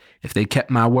you. If they kept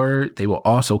my word, they will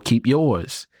also keep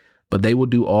yours. But they will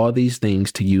do all these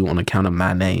things to you on account of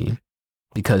my name,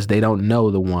 because they don't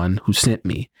know the one who sent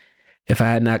me. If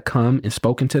I had not come and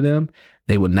spoken to them,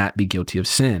 they would not be guilty of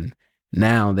sin.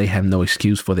 Now they have no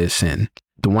excuse for their sin.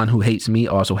 The one who hates me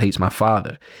also hates my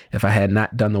Father. If I had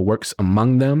not done the works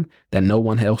among them that no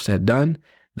one else had done,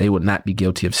 they would not be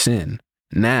guilty of sin.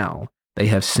 Now they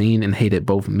have seen and hated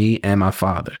both me and my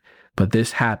Father. But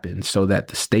this happened so that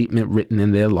the statement written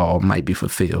in their law might be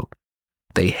fulfilled.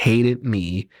 They hated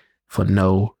me for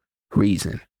no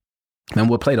reason. And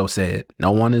what Plato said,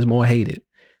 no one is more hated,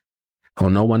 or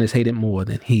no one is hated more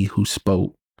than he who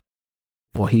spoke,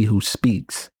 or he who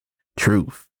speaks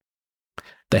truth.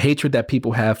 The hatred that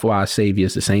people have for our Savior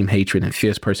is the same hatred and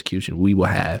fierce persecution we will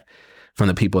have from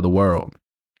the people of the world.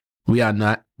 We are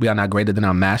not greater than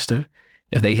our master.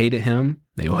 If they hated him,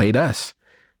 they will hate us.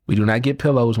 We do not get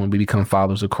pillows when we become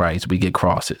followers of Christ. We get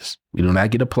crosses. We do not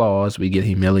get applause. We get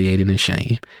humiliated and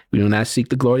shame. We do not seek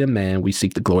the glory of man. We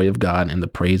seek the glory of God and the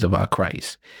praise of our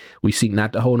Christ. We seek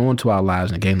not to hold on to our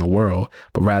lives and gain the world,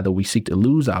 but rather we seek to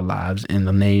lose our lives in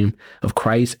the name of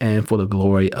Christ and for the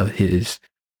glory of his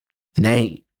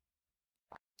name.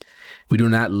 We do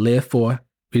not live for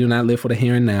the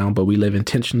here and now, but we live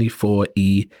intentionally for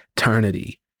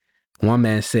eternity. One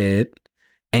man said,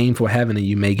 aim for heaven and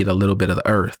you may get a little bit of the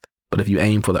earth. But if you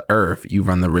aim for the earth, you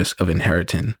run the risk of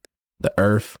inheriting the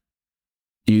earth.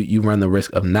 You run the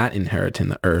risk of not inheriting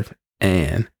the earth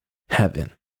and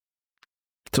heaven.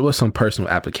 So what's some personal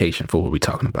application for what we're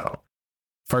talking about?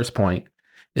 First point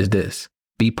is this: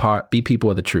 be people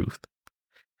of the truth.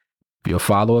 If you're a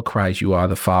follower of Christ, you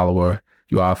are a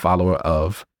follower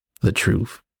of the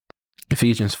truth.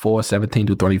 Ephesians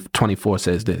 4:17-24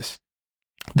 says this: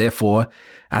 therefore,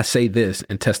 I say this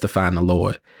and testify in the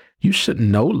Lord, you should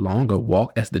no longer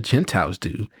walk as the Gentiles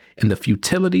do in the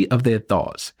futility of their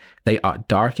thoughts. They are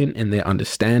darkened in their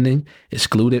understanding,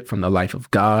 excluded from the life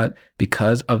of God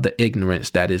because of the ignorance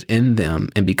that is in them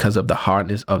and because of the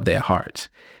hardness of their hearts.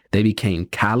 They became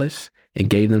callous and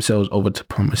gave themselves over to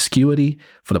promiscuity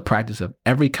for the practice of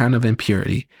every kind of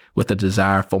impurity with a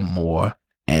desire for more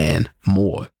and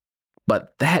more.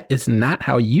 But that is not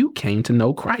how you came to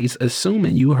know Christ,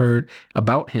 assuming you heard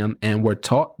about him and were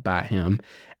taught by him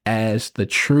as the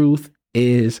truth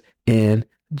is in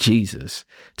Jesus,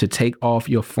 to take off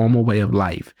your former way of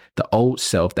life, the old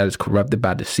self that is corrupted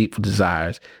by deceitful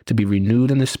desires, to be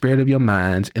renewed in the spirit of your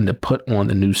minds, and to put on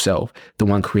the new self, the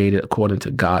one created according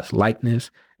to God's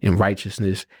likeness in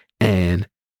righteousness and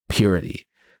purity.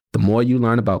 The more you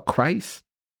learn about Christ,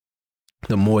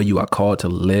 the more you are called to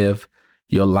live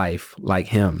your life like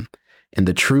him. In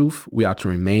the truth, we are to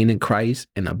remain in Christ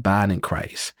and abide in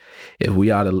Christ. If we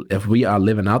are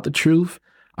living out the truth,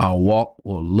 our walk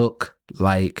will look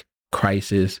like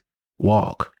Christ's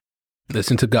walk.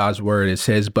 Listen to God's word. It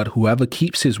says, but whoever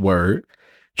keeps his word,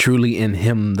 truly in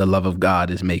him the love of God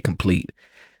is made complete.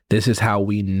 This is how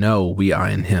we know we are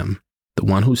in him. The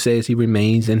one who says he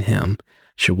remains in him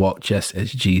should walk just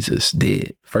as Jesus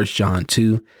did. 1 John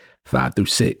 2, 5 through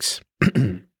 6.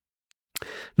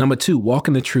 Number 2, walk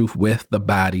in the truth with the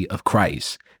body of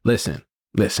Christ. Listen.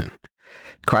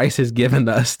 Christ has given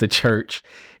us the church,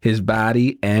 his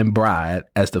body and bride,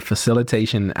 as the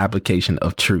facilitation and application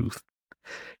of truth.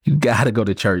 You got to go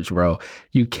to church, bro.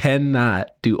 You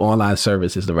cannot do online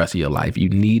services the rest of your life. You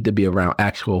need to be around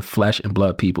actual flesh and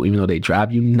blood people, even though they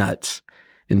drive you nuts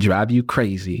and drive you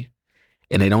crazy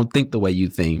and they don't think the way you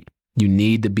think. You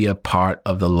need to be a part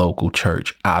of the local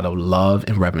church out of love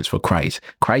and reverence for Christ.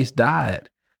 Christ died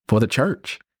for the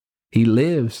church. He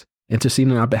lives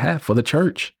interceding on our behalf for the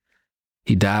church.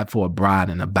 He died for a bride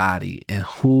and a body. And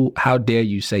how dare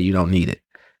you say you don't need it?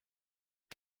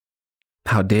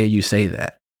 How dare you say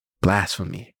that?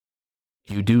 Blasphemy.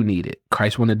 You do need it.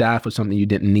 Christ wanted to die for something you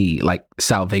didn't need, like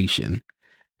salvation,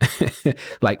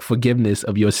 like forgiveness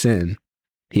of your sin.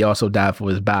 He also died for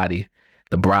his body,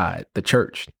 the bride, the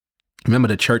church. Remember,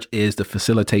 the church is the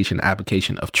facilitation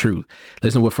application of truth.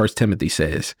 Listen to what 1 Timothy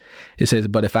says. It says,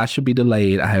 but if I should be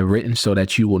delayed, I have written so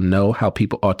that you will know how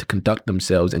people ought to conduct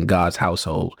themselves in God's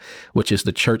household, which is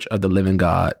the church of the living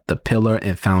God, the pillar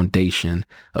and foundation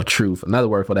of truth. Another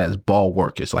word for that is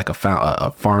bulwark. It's like a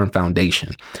firm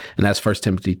foundation. And that's 1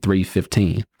 Timothy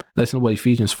 3:15. Listen to what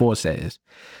Ephesians 4 says.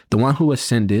 The one who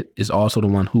ascended is also the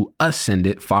one who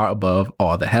ascended far above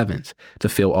all the heavens to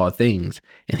fill all things.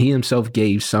 And he himself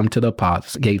gave some to the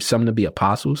apostles, gave some to be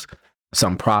apostles,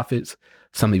 some prophets,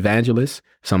 some evangelists,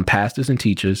 some pastors and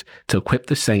teachers to equip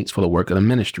the saints for the work of the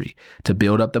ministry, to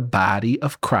build up the body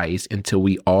of Christ until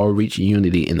we all reach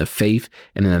unity in the faith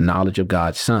and in the knowledge of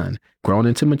God's Son, grown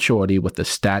into maturity with the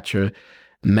stature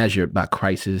measured by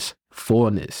Christ's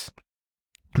fullness.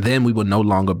 Then we will no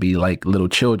longer be like little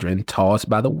children, tossed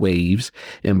by the waves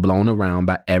and blown around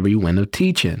by every wind of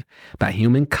teaching, by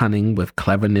human cunning with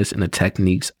cleverness and the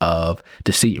techniques of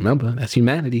deceit. Remember, that's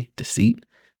humanity, deceit,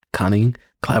 cunning,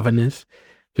 cleverness.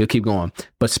 We'll keep going.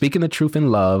 But speaking the truth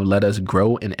in love, let us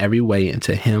grow in every way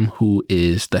into him who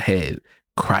is the head,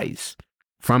 Christ.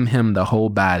 From him, the whole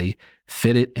body,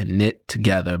 fitted and knit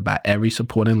together by every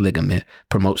supporting ligament,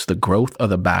 promotes the growth of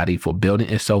the body for building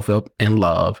itself up in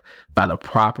love by the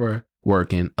proper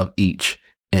working of each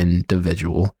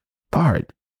individual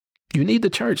part. You need the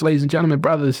church, ladies and gentlemen,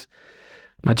 brothers.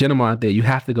 My gentlemen out there, you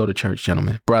have to go to church,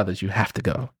 gentlemen. Brothers, you have to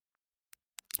go.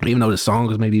 Even though the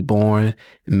songs may be boring, it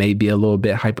may be a little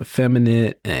bit hyper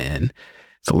feminine, and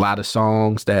it's a lot of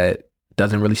songs that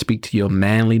doesn't really speak to your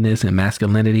manliness and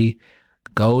masculinity,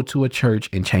 go to a church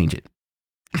and change it.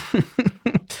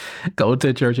 Go to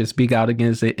a church and speak out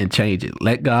against it and change it.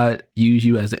 Let God use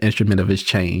you as an instrument of his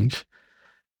change,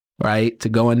 right? To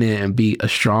go in there and be a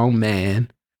strong man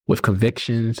with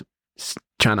convictions,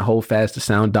 trying to hold fast to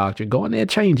sound doctrine. Go in there and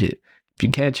change it. If you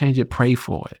can't change it, pray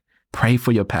for it. Pray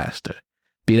for your pastor.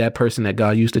 Be that person that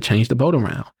God used to change the boat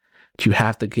around. But you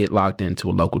have to get locked into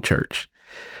a local church.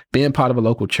 Being part of a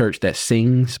local church that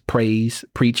sings, prays,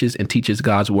 preaches, and teaches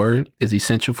God's word is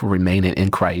essential for remaining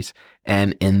in Christ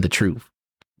and in the truth.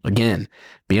 Again,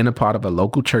 being a part of a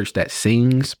local church that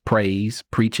sings, prays,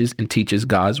 preaches, and teaches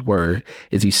God's word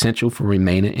is essential for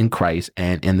remaining in Christ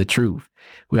and in the truth.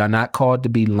 We are not called to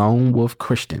be lone wolf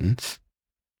Christians.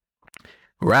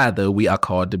 Rather, we are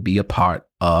called to be a part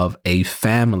of a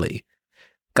family,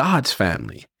 God's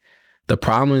family. The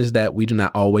problem is that we do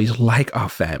not always like our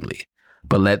family.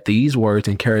 But let these words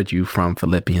encourage you from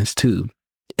Philippians 2.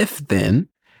 If then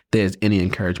there's any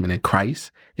encouragement in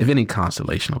Christ, if any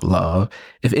consolation of love,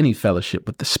 if any fellowship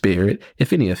with the Spirit,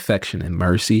 if any affection and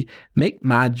mercy, make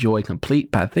my joy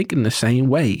complete by thinking the same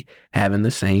way, having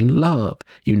the same love,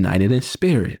 united in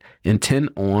spirit, intent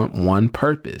on one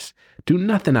purpose. Do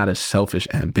nothing out of selfish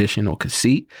ambition or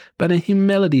conceit, but in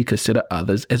humility consider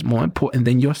others as more important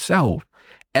than yourself.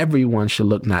 Everyone should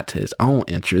look not to his own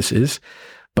interests,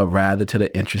 but rather to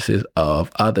the interests of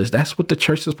others. That's what the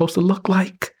church is supposed to look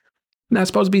like. not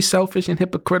supposed to be selfish and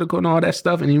hypocritical and all that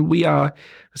stuff. And we are,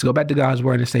 let's go back to God's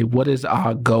word and say, what is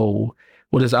our goal?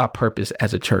 What is our purpose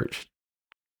as a church?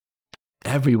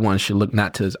 Everyone should look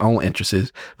not to his own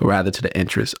interests, but rather to the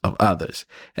interests of others.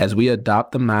 As we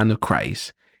adopt the mind of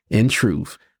Christ in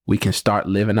truth, we can start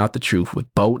living out the truth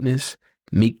with boldness,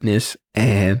 meekness,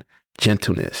 and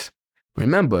gentleness.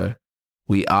 Remember,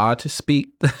 we are to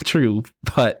speak the truth,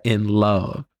 but in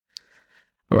love.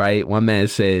 Right? One man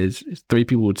says 3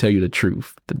 people will tell you the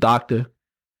truth: the doctor,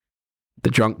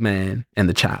 the drunk man, and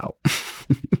the child.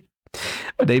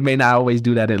 But they may not always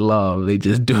do that in love. They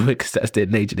just do it because that's their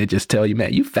nature. They just tell you,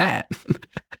 man, you fat.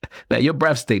 Man, your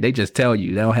breath stink. They just tell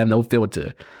you. They don't have no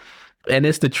filter. And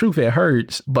it's the truth. It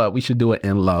hurts, but we should do it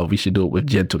in love. We should do it with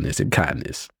gentleness and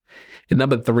kindness. And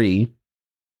number 3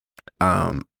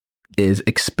 is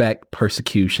expect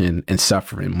persecution and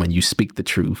suffering when you speak the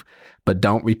truth, but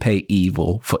don't repay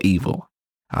evil for evil.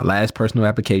 Our last personal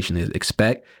application is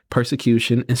expect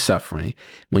persecution and suffering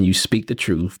when you speak the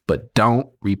truth, but don't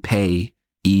repay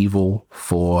evil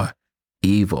for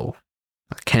evil.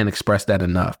 I can't express that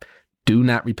enough. Do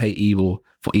not repay evil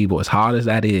for evil. As hard as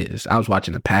that is, I was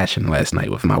watching The Passion last night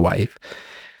with my wife,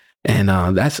 and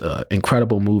that's an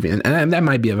incredible movie. And that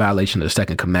might be a violation of the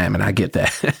second commandment. I get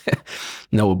that.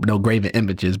 No graven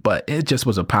images, but it just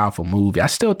was a powerful movie. I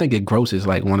still think it grosses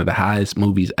like one of the highest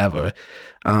movies ever.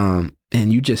 And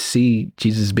you just see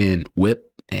Jesus being whipped,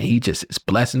 and he just is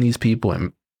blessing these people,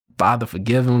 and Father,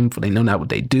 forgive them, for they know not what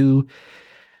they do,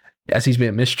 as he's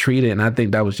being mistreated. And I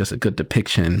think that was just a good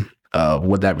depiction of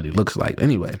what that really looks like.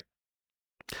 Anyway,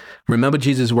 remember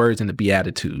Jesus' words in the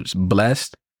Beatitudes: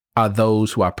 blessed are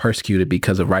those who are persecuted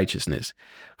because of righteousness,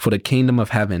 for the kingdom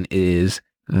of heaven is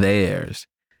theirs.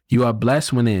 You are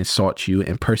blessed when they insult you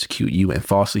and persecute you and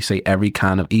falsely say every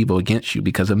kind of evil against you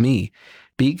because of me.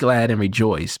 Be glad and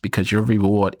rejoice, because your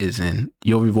reward is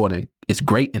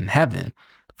great in heaven,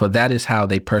 for that is how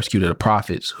they persecuted the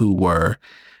prophets who were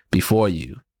before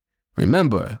you.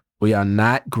 Remember, we are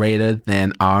not greater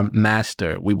than our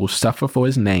master. We will suffer for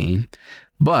his name,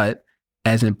 but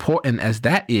as important as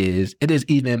that is, it is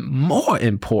even more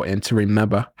important to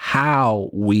remember how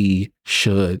we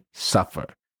should suffer.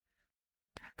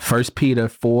 1 Peter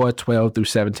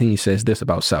 4:12-17 says this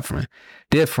about suffering.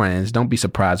 Dear friends, don't be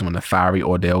surprised when the fiery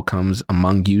ordeal comes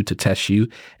among you to test you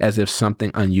as if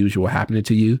something unusual happened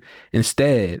to you.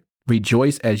 Instead,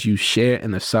 rejoice as you share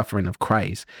in the suffering of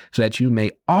Christ, so that you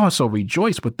may also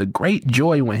rejoice with the great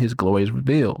joy when his glory is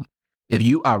revealed. If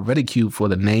you are ridiculed for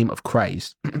the name of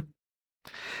Christ,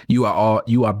 you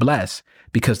are blessed,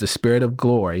 because the Spirit of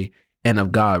glory and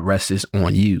of God rests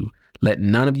on you. Let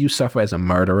none of you suffer as a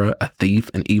murderer, a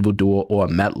thief, an evildoer, or a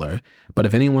meddler. But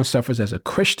if anyone suffers as a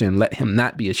Christian, let him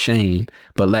not be ashamed,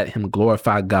 but let him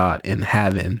glorify God in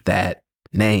having that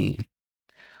name.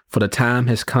 For the time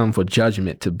has come for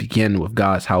judgment to begin with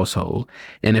God's household.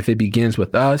 And if it begins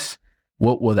with us,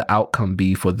 what will the outcome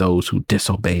be for those who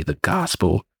disobey the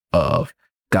gospel of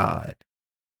God?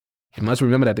 You must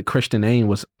remember that the Christian name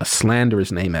was a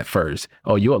slanderous name at first.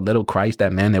 Oh, you're a little Christ,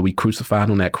 that man that we crucified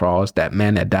on that cross, that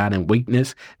man that died in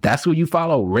weakness. That's who you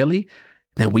follow, really?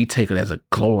 Then we take it as a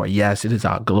glory. Yes, it is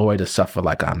our glory to suffer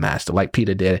like our master, like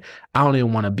Peter did. I don't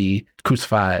even want to be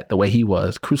crucified the way he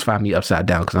was. Crucify me upside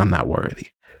down, because I'm not worthy.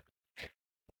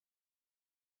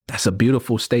 That's a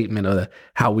beautiful statement of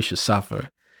how we should suffer.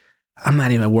 I'm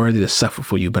not even worthy to suffer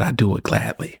for you, but I do it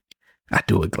gladly. I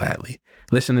do it gladly.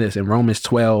 Listen to this. In Romans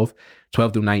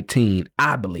 12:12-19,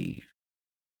 I believe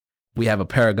we have a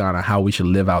paragon on how we should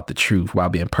live out the truth while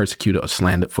being persecuted or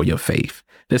slandered for your faith.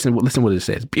 Listen what it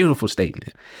says. Beautiful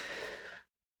statement.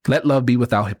 Let love be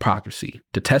without hypocrisy.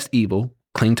 Detest evil.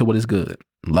 Cling to what is good.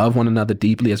 Love one another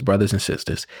deeply as brothers and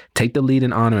sisters. Take the lead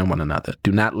in honoring one another.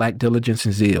 Do not lack diligence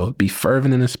and zeal. Be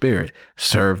fervent in the spirit.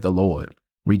 Serve the Lord.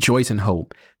 Rejoice in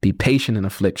hope. Be patient in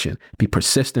affliction. Be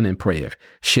persistent in prayer.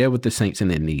 Share with the saints in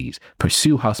their needs.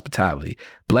 Pursue hospitality.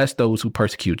 Bless those who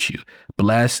persecute you.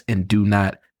 Bless and do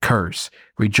not curse.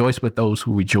 Rejoice with those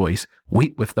who rejoice.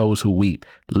 Weep with those who weep.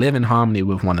 Live in harmony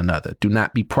with one another. Do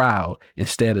not be proud.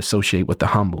 Instead, associate with the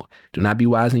humble. Do not be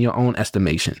wise in your own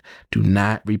estimation. Do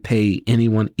not repay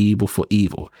anyone evil for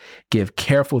evil. Give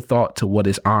careful thought to what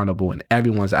is honorable in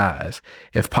everyone's eyes.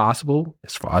 If possible,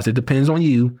 as far as it depends on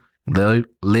you,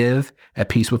 live at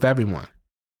peace with everyone.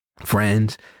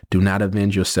 Friends, do not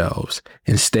avenge yourselves.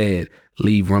 Instead,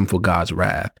 leave room for God's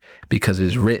wrath, because it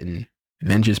is written,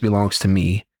 vengeance belongs to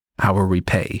me. I will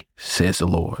repay, says the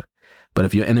Lord. But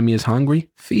if your enemy is hungry,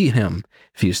 feed him.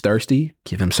 If he is thirsty,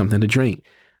 give him something to drink.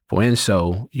 For in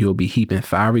so you will be heaping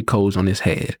fiery coals on his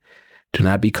head. Do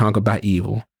not be conquered by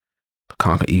evil, but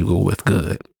conquer evil with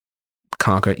good.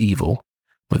 Conquer evil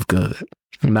with good.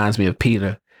 Reminds me of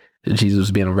Peter. Jesus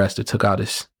was being arrested, took out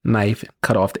his knife, and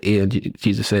cut off the ear. And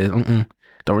Jesus says,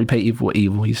 don't repay evil for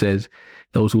evil. He says,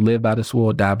 those who live by the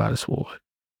sword, die by the sword.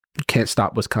 You can't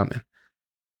stop what's coming.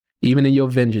 Even in your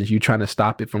vengeance, you're trying to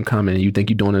stop it from coming, and you think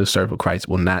you're doing it to serve Christ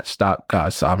will not stop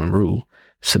God's sovereign rule.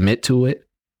 Submit to it.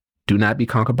 Do not be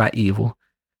conquered by evil,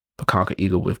 but conquer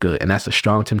evil with good. And that's a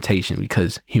strong temptation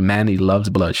because humanity loves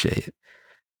bloodshed.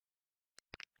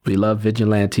 We love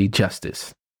vigilante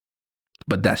justice,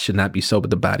 but that should not be so with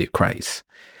the body of Christ.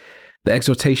 This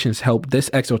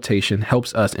exhortation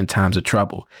helps us in times of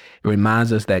trouble. It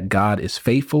reminds us that God is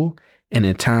faithful and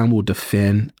in time will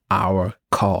defend our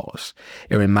cause.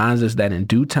 It reminds us that in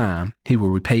due time, he will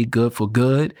repay good for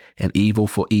good and evil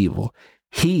for evil.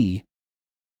 He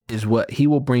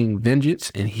will bring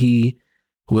vengeance and he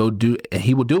will do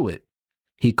it.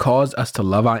 He calls us to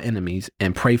love our enemies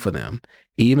and pray for them,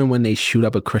 even when they shoot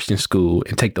up a Christian school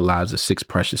and take the lives of 6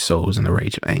 precious souls in the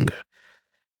rage of anger.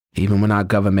 Even when our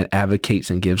government advocates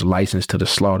and gives license to the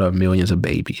slaughter of millions of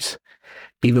babies.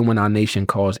 Even when our nation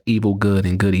calls evil good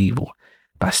and good evil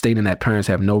by stating that parents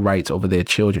have no rights over their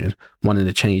children wanting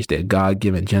to change their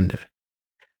God-given gender.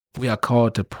 We are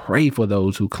called to pray for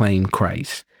those who claim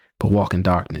Christ but walk in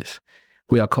darkness.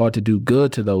 We are called to do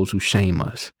good to those who shame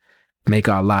us, make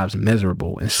our lives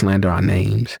miserable, and slander our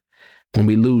names. When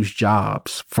we lose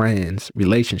jobs, friends,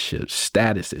 relationships,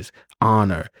 statuses,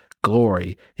 honor,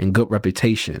 glory, and good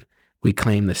reputation, we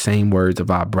claim the same words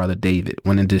of our brother David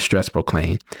when in distress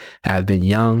proclaimed, I have been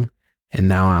young and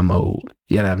now I'm old,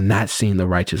 yet I have not seen the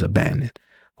righteous abandoned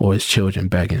or his children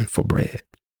begging for bread.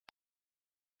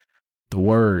 The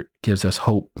word gives us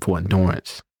hope for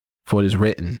endurance, for it is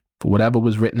written, for whatever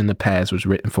was written in the past was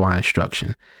written for our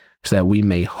instruction, so that we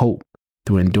may hope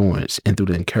through endurance and through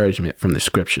the encouragement from the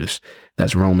scriptures.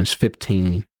 That's Romans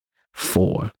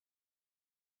 15:4.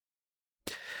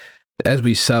 As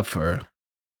we suffer,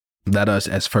 let us,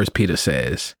 as 1 Peter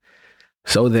says,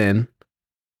 so then,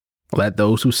 let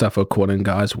those who suffer according to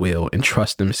God's will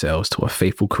entrust themselves to a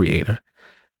faithful creator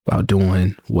while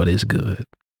doing what is good.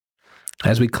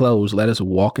 As we close, let us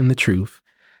walk in the truth,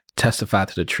 testify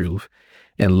to the truth,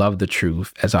 and love the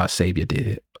truth as our Savior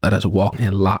did. Let us walk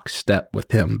in lockstep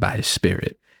with him by his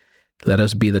Spirit. Let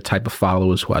us be the type of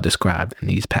followers who are described in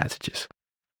these passages.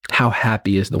 How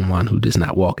happy is the one who does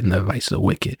not walk in the advice of the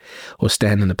wicked, or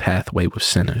stand in the pathway with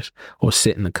sinners, or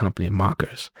sit in the company of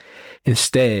mockers.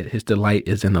 Instead, his delight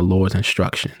is in the Lord's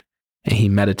instruction, and he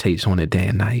meditates on it day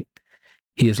and night.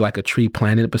 He is like a tree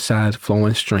planted beside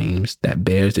flowing streams that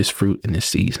bears its fruit in its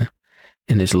season,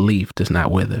 and its leaf does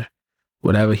not wither.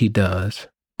 Whatever he does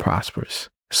prospers.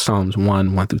 Psalms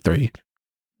 1:1-3.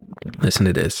 Listen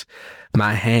to this.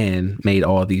 My hand made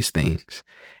all these things,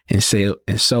 and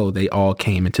so they all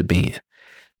came into being.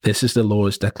 This is the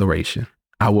Lord's declaration.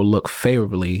 I will look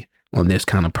favorably on this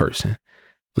kind of person.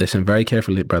 Listen very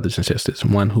carefully, brothers and sisters.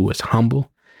 One who is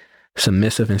humble,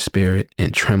 submissive in spirit,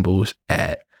 and trembles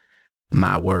at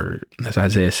my word. That's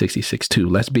Isaiah 66:2.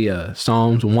 Let's be a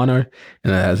Psalms 1er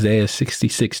and an Isaiah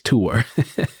 66:2er.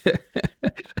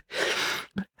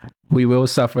 We will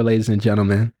suffer, ladies and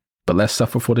gentlemen, but let's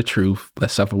suffer for the truth.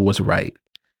 Let's suffer what's right.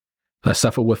 Let's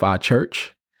suffer with our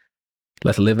church.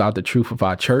 Let's live out the truth of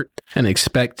our church and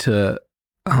expect to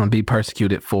be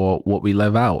persecuted for what we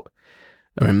live out.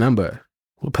 And remember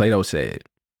what Plato said,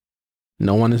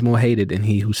 no one is more hated than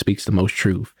he who speaks the most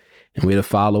truth. And we're to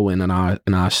follow in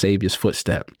our Savior's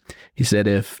footstep. He said,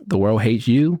 if the world hates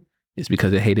you, it's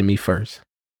because it hated me first.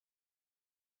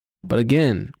 But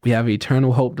again, we have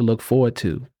eternal hope to look forward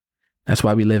to. That's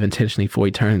why we live intentionally for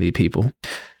eternity, people.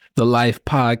 The Life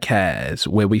Podcast,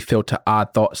 where we filter our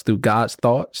thoughts through God's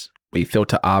thoughts. We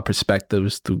filter our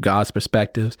perspectives through God's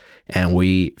perspectives. And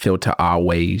we filter our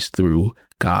ways through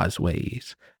God's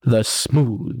ways. The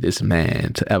smoothest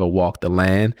man to ever walk the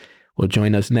land will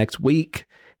join us next week,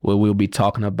 where we'll be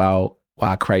talking about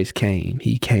why Christ came.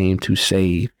 He came to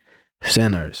save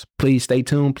sinners. Please stay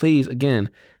tuned. Please, again,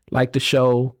 like the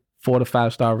show, 4 to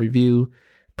 5 star review.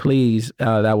 Please,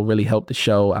 that will really help the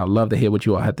show. I'd love to hear what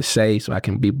you all have to say so I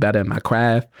can be better in my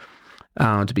craft,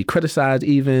 to be criticized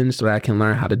even, so that I can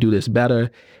learn how to do this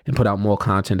better and put out more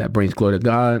content that brings glory to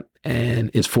God and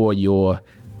is for your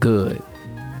good.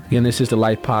 Again, this is the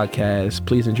Life Podcast.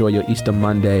 Please enjoy your Easter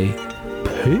Monday.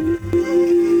 Peace.